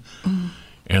barn?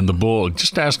 And the bull,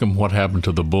 just ask him what happened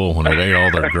to the bull when it ate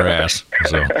all their grass.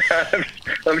 So.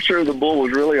 I'm sure the bull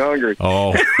was really hungry.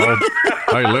 Oh,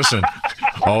 hey, listen.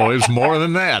 Oh, it's more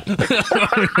than that.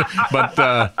 But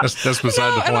that's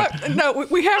beside the point. No,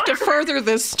 we have to further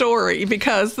this story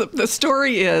because the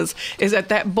story is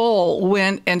that bull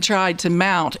went and tried to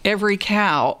mount every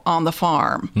cow on the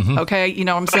farm. Mm-hmm. Okay, you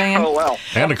know what I'm saying? Oh, wow.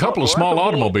 And a couple of small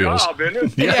automobiles. Job,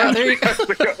 isn't it? Yeah, there you go.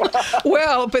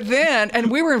 Well, but then,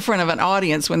 and we were in front of an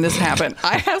audience when this happened.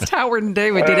 I asked Howard and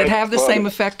David, did it have the same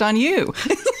effect on you?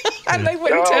 And they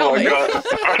wouldn't tell me.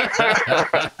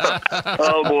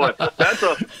 Oh boy,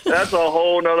 that's a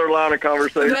whole nother line of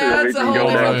conversation. That's a whole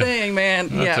other thing, man.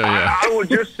 Yeah. I would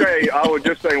just say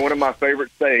one of my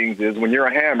favorite sayings is, when you're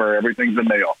a hammer, everything's a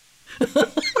nail.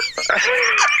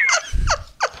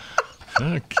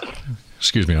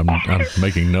 Excuse me, I'm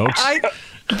making notes.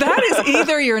 That is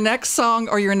either your next song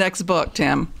or your next book,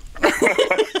 Tim.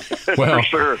 Well, for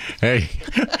sure. Hey,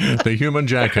 the human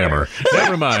jackhammer.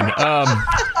 Never mind.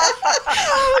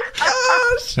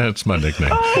 That's my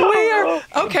nickname.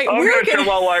 Okay, I'm we're going to tell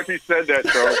my wife he said that,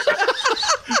 Charles.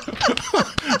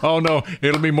 Oh, no.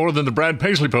 It'll be more than the Brad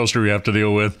Paisley poster we have to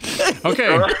deal with. Okay.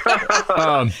 No,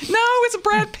 it's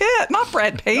Brad Pitt, not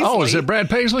Brad Paisley. Oh, is it Brad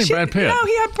Paisley? Brad Pitt. No,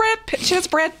 he had Brad Pitt. She has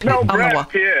Brad Pitt on the wall. Brad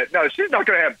Pitt. No, she's not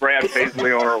going to have Brad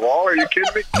Paisley on her wall. Are you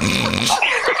kidding me?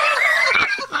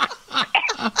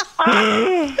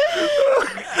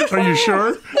 Are you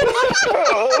sure?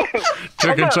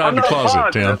 Check inside the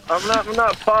closet, Tim. I'm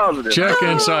not positive. Check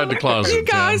inside the closet, you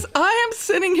guys, Tim. I am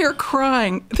sitting here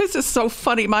crying. This is so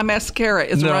funny. My mascara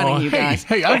is running, you guys.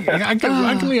 Hey, I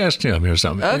can we ask Tim here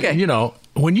something? Okay. You know,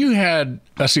 when you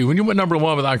went number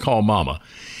one with I Call Mama,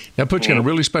 that puts you in a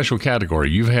really special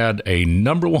category. You've had a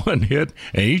number one hit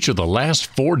in each of the last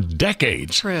 4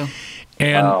 decades. True.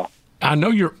 And wow. I know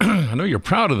you're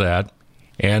proud of that.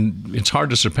 And it's hard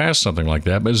to surpass something like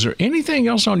that. But is there anything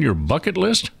else on your bucket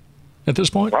list at this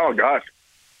point? Oh gosh,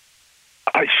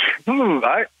 I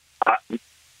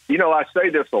say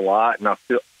this a lot, and I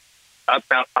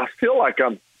feel like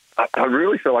I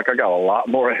really feel like I got a lot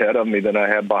more ahead of me than I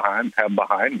have behind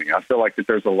me. I feel like that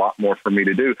there's a lot more for me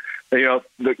to do. You know,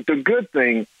 the good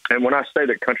thing, and when I say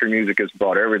that country music has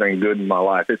brought everything good in my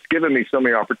life, it's given me so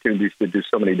many opportunities to do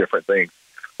so many different things.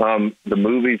 The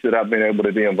movies that I've been able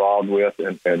to be involved with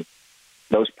and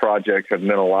those projects have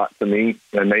meant a lot to me,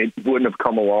 and they wouldn't have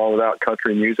come along without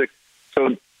country music.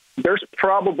 So there's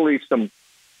probably some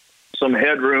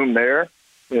headroom there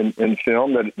in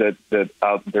film that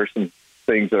there's some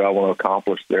things that I want to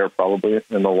accomplish there probably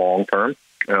in the long term.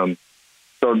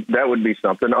 So that would be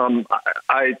something.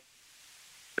 I'd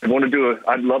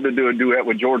love to do a duet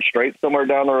with George Strait somewhere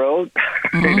down the road.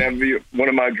 Mm-hmm. That'd be one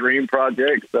of my dream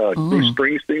projects. Bruce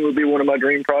Springsteen would be one of my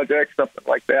dream projects, something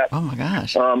like that. Oh my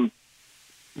gosh.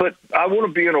 But I want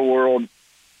to be in a world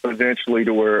eventually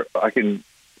to where I can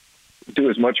do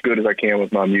as much good as I can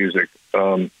with my music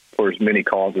for as many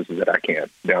causes that I can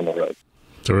down the road.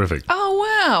 Terrific.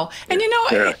 Oh, wow. And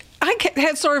I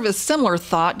had sort of a similar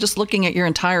thought just looking at your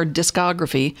entire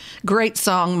discography. Great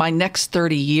song, My Next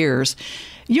 30 Years.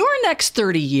 Your next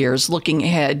 30 years looking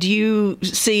ahead, do you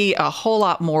see a whole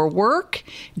lot more work?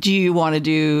 Do you want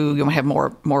to have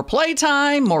more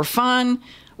playtime, more fun?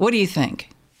 What do you think?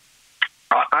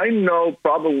 I know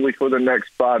probably for the next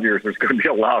 5 years there's going to be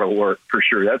a lot of work for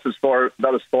sure. That's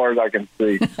about as far as I can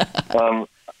see. But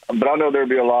I know there'll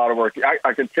be a lot of work.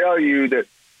 I can tell you that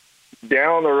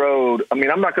down the road, I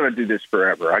mean, I'm not going to do this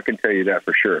forever. I can tell you that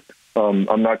for sure.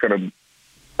 I'm not going to.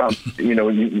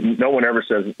 No one ever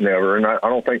says never, and I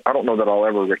don't know that I'll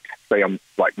ever say I'm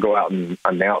like go out and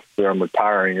announce that I'm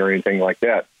retiring or anything like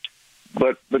that.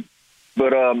 But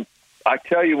I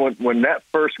tell you, when that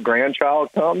first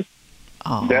grandchild comes,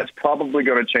 that's probably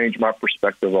going to change my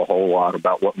perspective a whole lot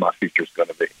about what my future is going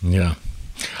to be. Yeah,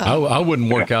 I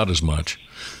wouldn't work out as much.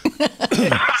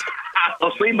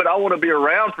 Well, see, but I want to be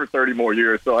around for 30 more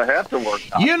years, so I have to work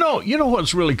out. You know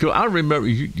what's really cool? I remember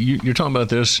you're talking about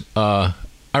this.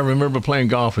 I remember playing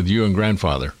golf with you and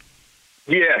grandfather.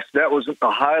 Yes, that was a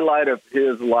highlight of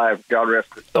his life. God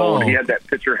rest his soul. And he had that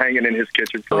picture hanging in his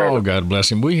kitchen forever. Oh, God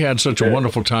bless him. We had such a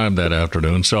wonderful time that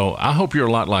afternoon. So I hope you're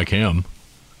a lot like him.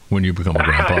 when you become a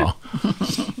grandpa.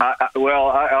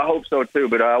 I hope so too,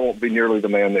 but I won't be nearly the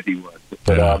man that he was.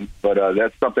 But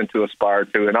that's something to aspire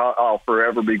to, and I'll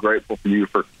forever be grateful for you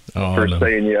for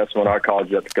saying yes when I called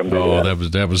you up to come do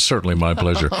that. That was certainly my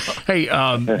pleasure. Hey,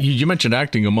 you mentioned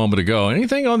acting a moment ago.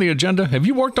 Anything on the agenda? Have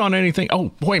you worked on anything?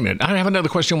 Oh, wait a minute. I have another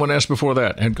question I want to ask before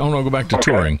that, and I want to go back to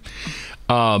touring.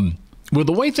 With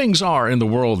the way things are in the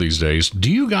world these days, do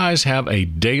you guys have a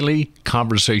daily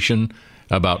conversation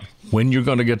about when you're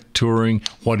going to get touring?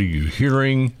 What are you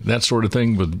hearing? That sort of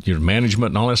thing with your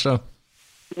management and all that stuff?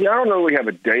 Yeah, I don't know if we have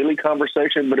a daily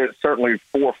conversation, but it's certainly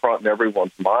forefront in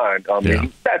everyone's mind. I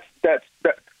mean, that's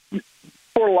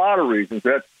for a lot of reasons.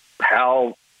 That's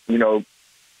how,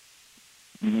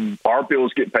 our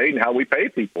bills get paid and how we pay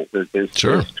people is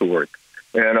touring.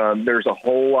 And there's a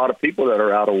whole lot of people that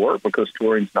are out of work because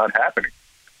touring's not happening.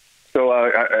 So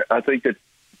I think that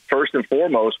first and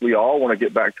foremost, we all want to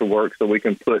get back to work so we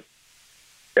can put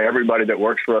everybody that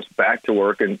works for us back to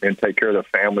work and take care of the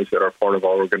families that are part of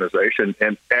our organization.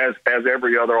 And as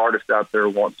every other artist out there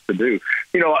wants to do,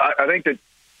 I think that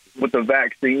with the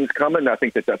vaccines coming, I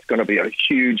think that that's going to be a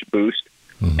huge boost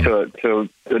to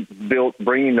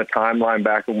bringing the timeline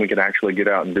back when we can actually get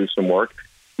out and do some work.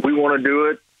 We want to do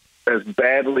it as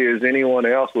badly as anyone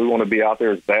else. We want to be out there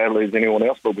as badly as anyone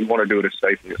else, but we want to do it as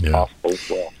safely as possible as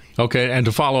well. Okay, and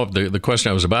to follow up the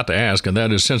question I was about to ask, and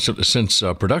that is since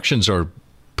productions are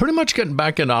pretty much getting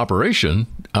back into operation,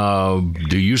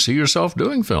 do you see yourself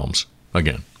doing films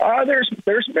again?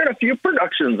 There's been a few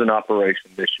productions in operation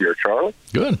this year, Charlie.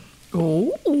 Good.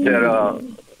 So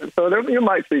you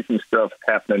might see some stuff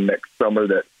happening next summer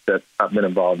that I've been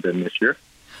involved in this year.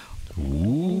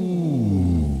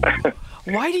 Ooh.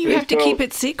 Why do you have to keep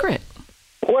it secret?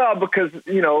 Well, because,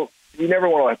 you never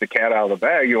want to let the cat out of the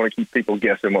bag. You want to keep people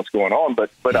guessing what's going on.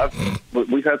 But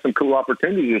we've had some cool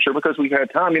opportunities this year because we've had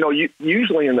time.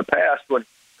 Usually in the past when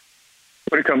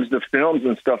it comes to films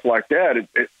and stuff like that,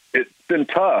 it's been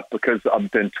tough because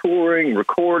I've been touring,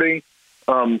 recording.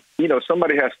 There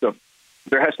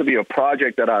has to be a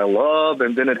project that I love,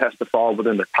 and then it has to fall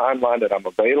within the timeline that I'm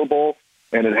available,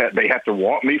 and they have to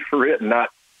want me for it and not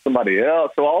somebody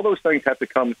else. So all those things have to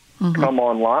come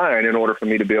online in order for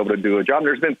me to be able to do a job.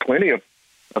 There's been plenty of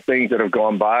things that have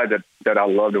gone by that I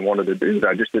loved and wanted to do that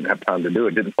I just didn't have time to do.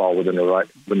 It didn't fall within the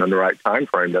right time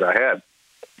frame that I had.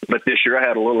 But this year I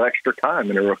had a little extra time,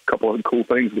 and there were a couple of cool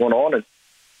things going on, and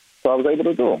so I was able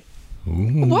to do them.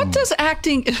 Ooh. What does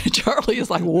acting? Charlie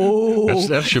is like, whoa.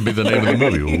 That should be the name of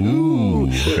the movie. Ooh.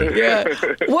 Okay. Yeah.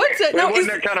 What's it? No, it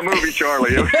wasn't that kind of movie,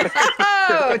 Charlie.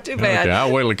 Oh, too bad. Okay,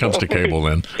 I'll wait till it comes to cable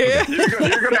then. Yeah.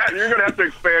 You're gonna have to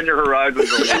expand your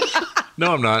horizons a little.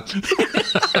 No, I'm not.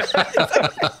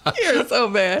 You're so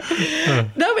bad.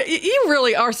 No, but you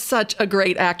really are such a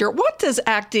great actor. What does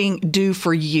acting do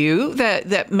for you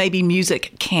that maybe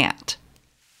music can't?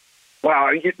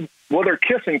 Wow. Well, they're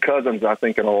kissing cousins, I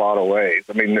think, in a lot of ways.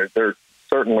 I mean, there's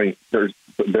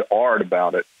the art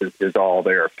about it is all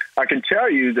there. I can tell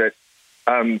you that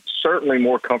I'm certainly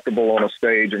more comfortable on a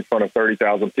stage in front of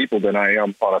 30,000 people than I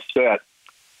am on a set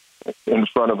in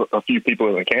front of a few people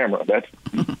in the camera. That's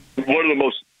one of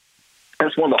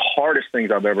the hardest things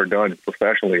I've ever done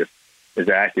professionally is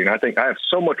acting. I think I have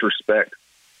so much respect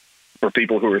for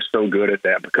people who are so good at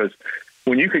that, because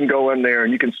when you can go in there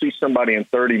and you can see somebody in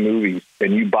 30 movies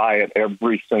and you buy it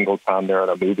every single time they're in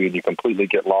a movie and you completely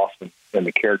get lost in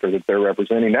the character that they're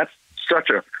representing, that's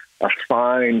such a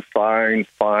fine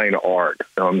art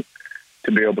to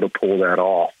be able to pull that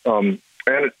off. And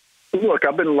look,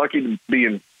 I've been lucky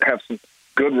to have some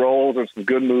good roles and some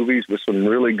good movies with some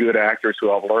really good actors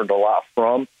who I've learned a lot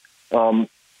from,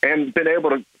 and been able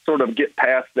to sort of get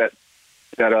past that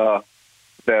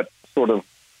sort of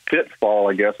pitfall,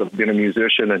 I guess, of being a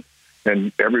musician,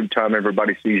 and every time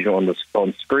everybody sees you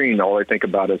on screen, all they think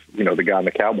about is the guy in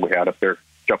the cowboy hat up there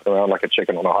jumping around like a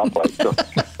chicken on a hot plate.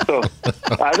 So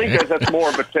I think that's more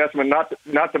of a testament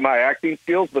not to my acting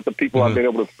skills, but the people I've been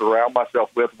able to surround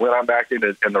myself with when I'm acting,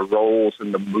 and the roles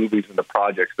and the movies and the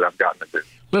projects that I've gotten to do.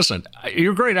 Listen,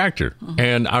 you're a great actor,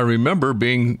 and I remember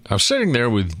I was sitting there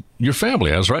with your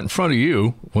family. I was right in front of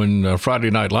you when Friday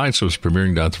Night Lights was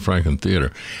premiering down at the Franklin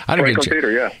Theater.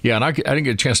 Yeah, and I didn't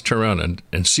get a chance to turn around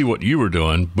and see what you were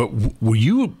doing, but were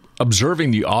you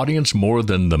observing the audience more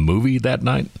than the movie that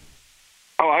night?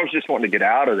 Oh, I was just wanting to get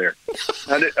out of there.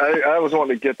 I was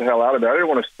wanting to get the hell out of there. I didn't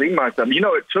want to see myself.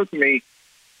 It took me,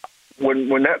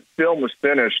 when that film was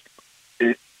finished,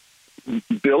 the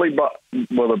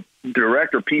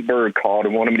director, Pete Berg, called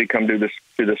and wanted me to come to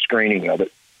the screening of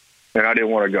it. And I didn't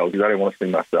want to go because I didn't want to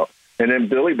see myself. And then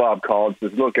Billy Bob called and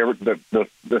says, look,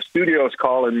 the studio is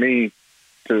calling me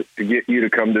to get you to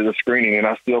come to the screening. And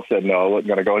I still said, no, I wasn't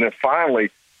going to go. And then finally,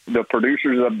 the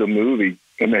producers of the movie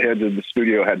and the heads of the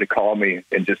studio had to call me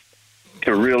and just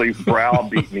to really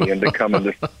browbeat me into coming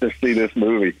to see this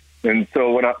movie. And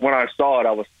so when I saw it,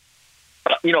 I was,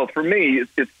 for me,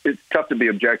 it's tough to be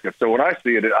objective. So when I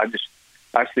see it,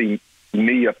 I see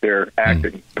me up there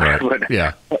acting. Right.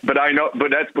 but I know, but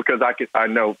that's because I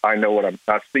know what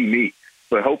I see me.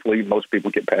 But hopefully most people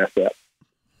get past that.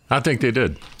 I think they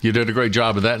did. You did a great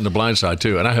job of that in The Blind Side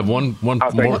too. And I have one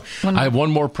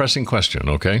more pressing question,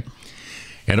 okay?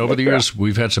 And over the years,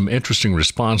 we've had some interesting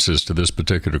responses to this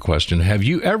particular question. Have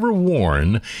you ever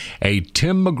worn a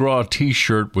Tim McGraw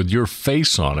T-shirt with your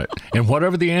face on it? And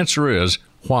whatever the answer is,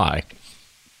 why?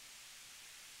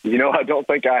 I don't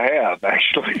think I have,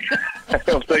 actually. I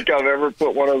don't think I've ever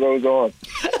put one of those on,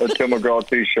 a Tim McGraw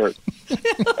T-shirt.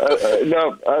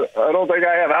 No, I don't think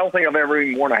I have. I don't think I've ever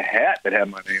even worn a hat that had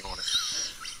my name on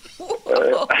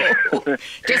it.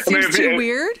 Just seems too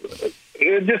weird?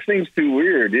 It just seems too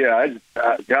weird. Yeah,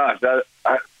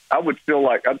 I would feel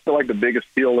like the biggest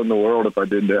heel in the world if I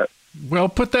did that. Well,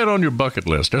 put that on your bucket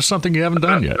list. That's something you haven't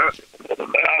done yet.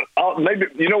 Maybe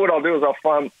what I'll do is I'll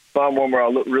find one where I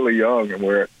look really young and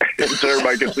wear it so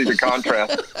everybody can see the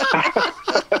contrast.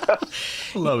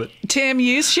 Love it. Tim,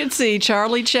 you should see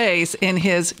Charlie Chase in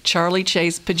his Charlie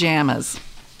Chase pajamas.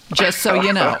 Just so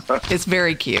you know, it's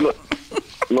very cute.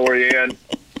 Lorianne,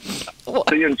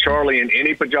 seeing Charlie in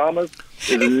any pajamas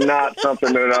is not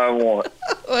something that I want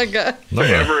oh my God. to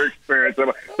ever experience.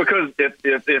 Because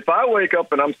if I wake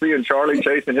up and I'm seeing Charlie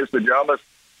Chase in his pajamas,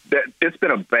 it's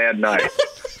been a bad night.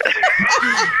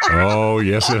 Oh,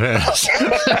 yes, it has.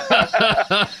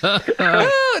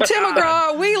 Tim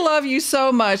McGraw, we love you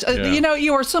so much. Yeah.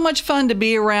 You are so much fun to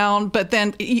be around, but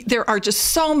then there are just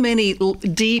so many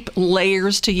deep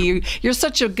layers to you. You're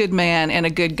such a good man and a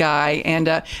good guy,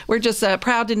 and we're just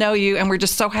proud to know you, and we're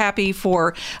just so happy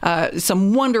for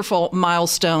some wonderful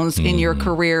milestones in your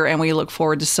career, and we look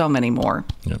forward to so many more.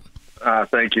 Yep.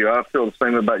 Thank you. I feel the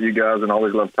same about you guys, and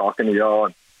always love talking to y'all,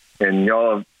 and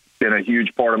y'all have been a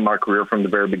huge part of my career from the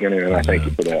very beginning, and I thank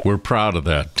you for that. We're proud of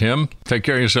that. Tim, take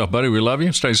care of yourself, buddy. We love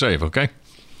you. Stay safe, okay?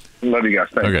 Love you guys.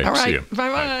 Thank you. All right. See you.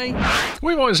 Bye-bye.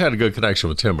 We've always had a good connection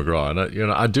with Tim McGraw.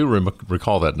 And, I do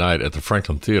recall that night at the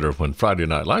Franklin Theater when Friday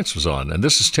Night Lights was on. And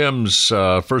this is Tim's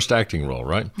first acting role,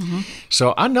 right? Mm-hmm.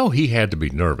 So I know he had to be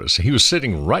nervous. He was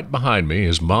sitting right behind me.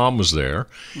 His mom was there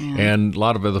and a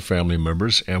lot of other family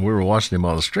members. And we were watching him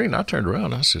on the screen. I turned around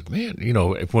and I said, man,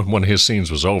 when one of his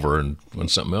scenes was over and when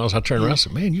something else, I turned around and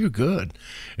said, man, you're good.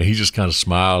 And he just kind of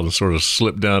smiled and sort of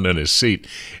slipped down in his seat.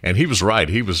 And he was right.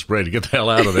 He was ready to get the hell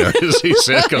out of there, as he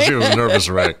said, because he was a nervous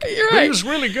wreck. You're right. But he was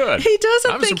really good. He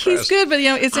doesn't think he's good, but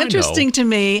it's interesting to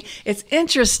me. It's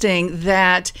interesting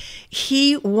that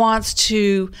he wants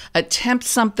to attempt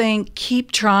something,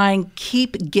 keep trying,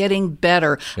 keep getting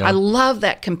better. Yeah. I love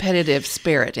that competitive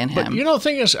spirit in him. But the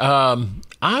thing is,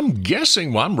 I'm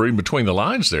guessing, I'm reading between the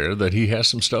lines there, that he has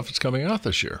some stuff that's coming out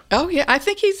this year. Oh, yeah. I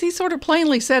think he sort of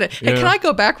plainly said it. Yeah. And can I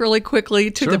go back really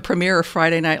quickly to the premiere of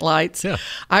Friday Night Lights? Yeah.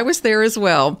 I was there as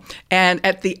well. And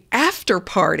at the after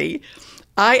party,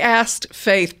 I asked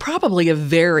Faith probably a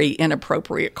very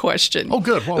inappropriate question. Oh,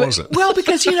 good. What was it? Well,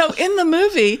 because, in the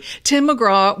movie, Tim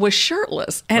McGraw was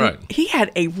shirtless, and he had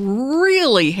a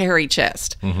really hairy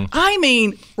chest. Mm-hmm. I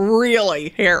mean, really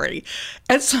hairy.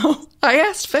 And so I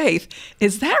asked Faith,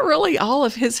 is that really all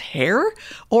of his hair?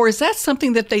 Or is that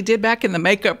something that they did back in the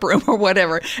makeup room or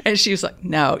whatever? And she was like,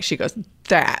 no. She goes,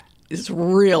 that is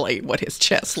really what his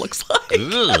chest looks like.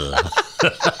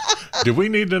 Do we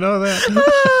need to know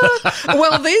that?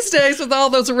 Well, these days with all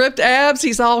those ripped abs,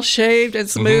 he's all shaved and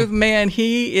smooth. Mm-hmm. Man,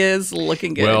 he is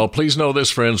looking good. Well, please know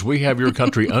this, friends. We have your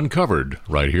country uncovered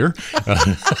right here.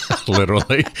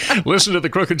 Literally. Listen to the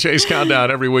Crook and Chase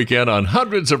Countdown every weekend on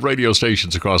hundreds of radio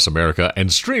stations across America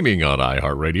and streaming on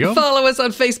iHeartRadio. Follow us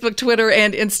on Facebook, Twitter,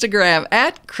 and Instagram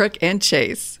at Crook and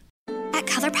Chase. At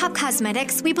ColourPop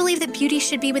Cosmetics, we believe that beauty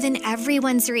should be within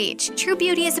everyone's reach. True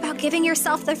beauty is about giving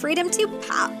yourself the freedom to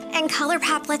pop. And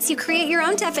ColourPop lets you create your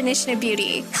own definition of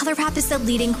beauty. ColourPop is the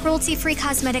leading cruelty-free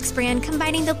cosmetics brand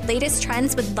combining the latest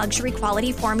trends with luxury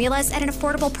quality formulas at an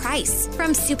affordable price.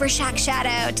 From Super Shack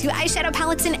Shadow to eyeshadow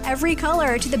palettes in every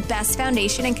color to the best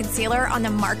foundation and concealer on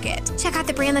the market. Check out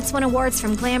the brand that's won awards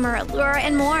from Glamour, Allure,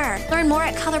 and more. Learn more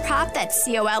at ColourPop, that's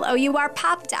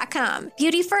COLOURPOP.com.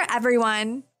 Beauty for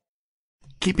everyone.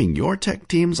 Keeping your tech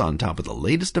teams on top of the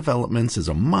latest developments is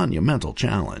a monumental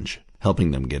challenge. Helping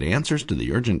them get answers to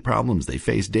the urgent problems they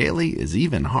face daily is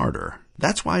even harder.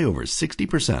 That's why over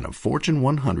 60% of Fortune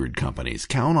 100 companies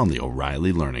count on the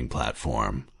O'Reilly Learning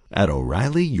Platform. At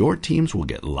O'Reilly, your teams will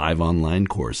get live online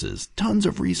courses, tons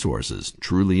of resources,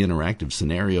 truly interactive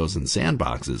scenarios and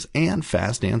sandboxes, and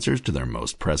fast answers to their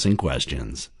most pressing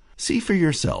questions. See for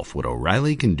yourself what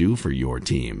O'Reilly can do for your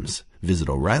teams. Visit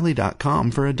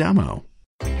O'Reilly.com for a demo.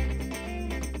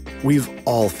 We've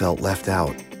all felt left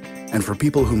out. And for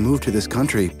people who move to this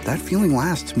country, that feeling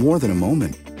lasts more than a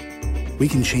moment. We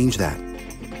can change that.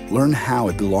 Learn how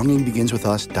at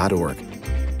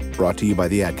belongingbeginswithus.org. Brought to you by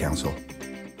the Ad Council.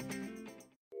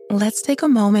 Let's take a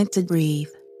moment to breathe.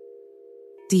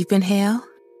 Deep inhale.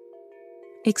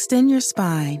 Extend your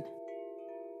spine.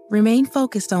 Remain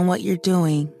focused on what you're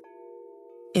doing.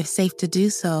 If safe to do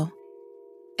so,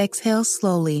 exhale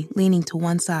slowly, leaning to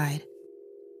one side.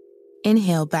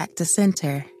 Inhale back to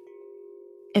center.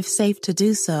 If safe to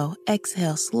do so,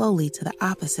 exhale slowly to the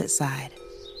opposite side.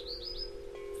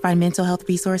 Find mental health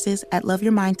resources at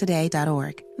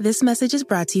loveyourmindtoday.org. This message is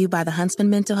brought to you by the Huntsman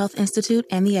Mental Health Institute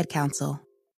and the Ad Council.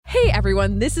 Hey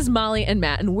everyone, this is Molly and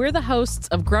Matt, and we're the hosts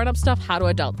of Grown Up Stuff How to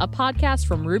Adult, a podcast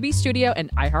from Ruby Studio and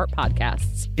iHeart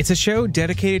Podcasts. It's a show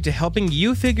dedicated to helping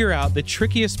you figure out the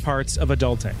trickiest parts of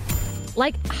adulting.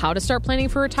 Like how to start planning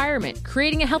for retirement,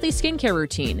 creating a healthy skincare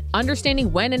routine,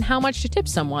 understanding when and how much to tip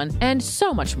someone, and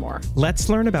so much more. Let's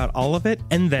learn about all of it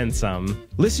and then some.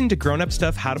 Listen to Grown Up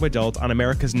Stuff How to Adult on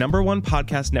America's #1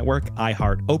 podcast network,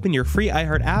 iHeart. Open your free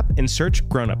iHeart app and search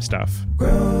Grown Up Stuff.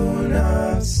 Grown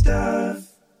Up Stuff.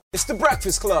 It's The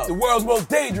Breakfast Club, the world's most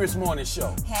dangerous morning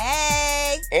show.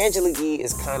 Hey! Angela Yee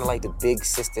is kind of like the big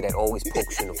sister that always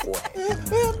pokes you in the forehead.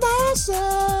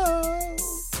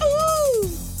 Ooh.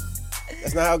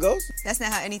 That's not how it goes? That's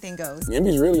not how anything goes.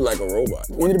 Yemi's really like a robot.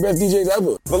 One of the best DJs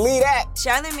ever. Believe that.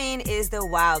 Charlamagne is the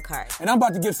wild card. And I'm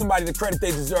about to give somebody the credit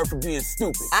they deserve for being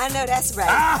stupid. I know that's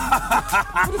right.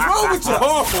 What is wrong with you?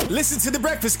 Oh. Listen to The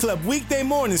Breakfast Club weekday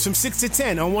mornings from 6 to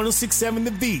 10 on 106.7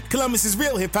 The Beat, Columbus's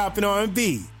real hip-hop and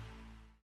R&B.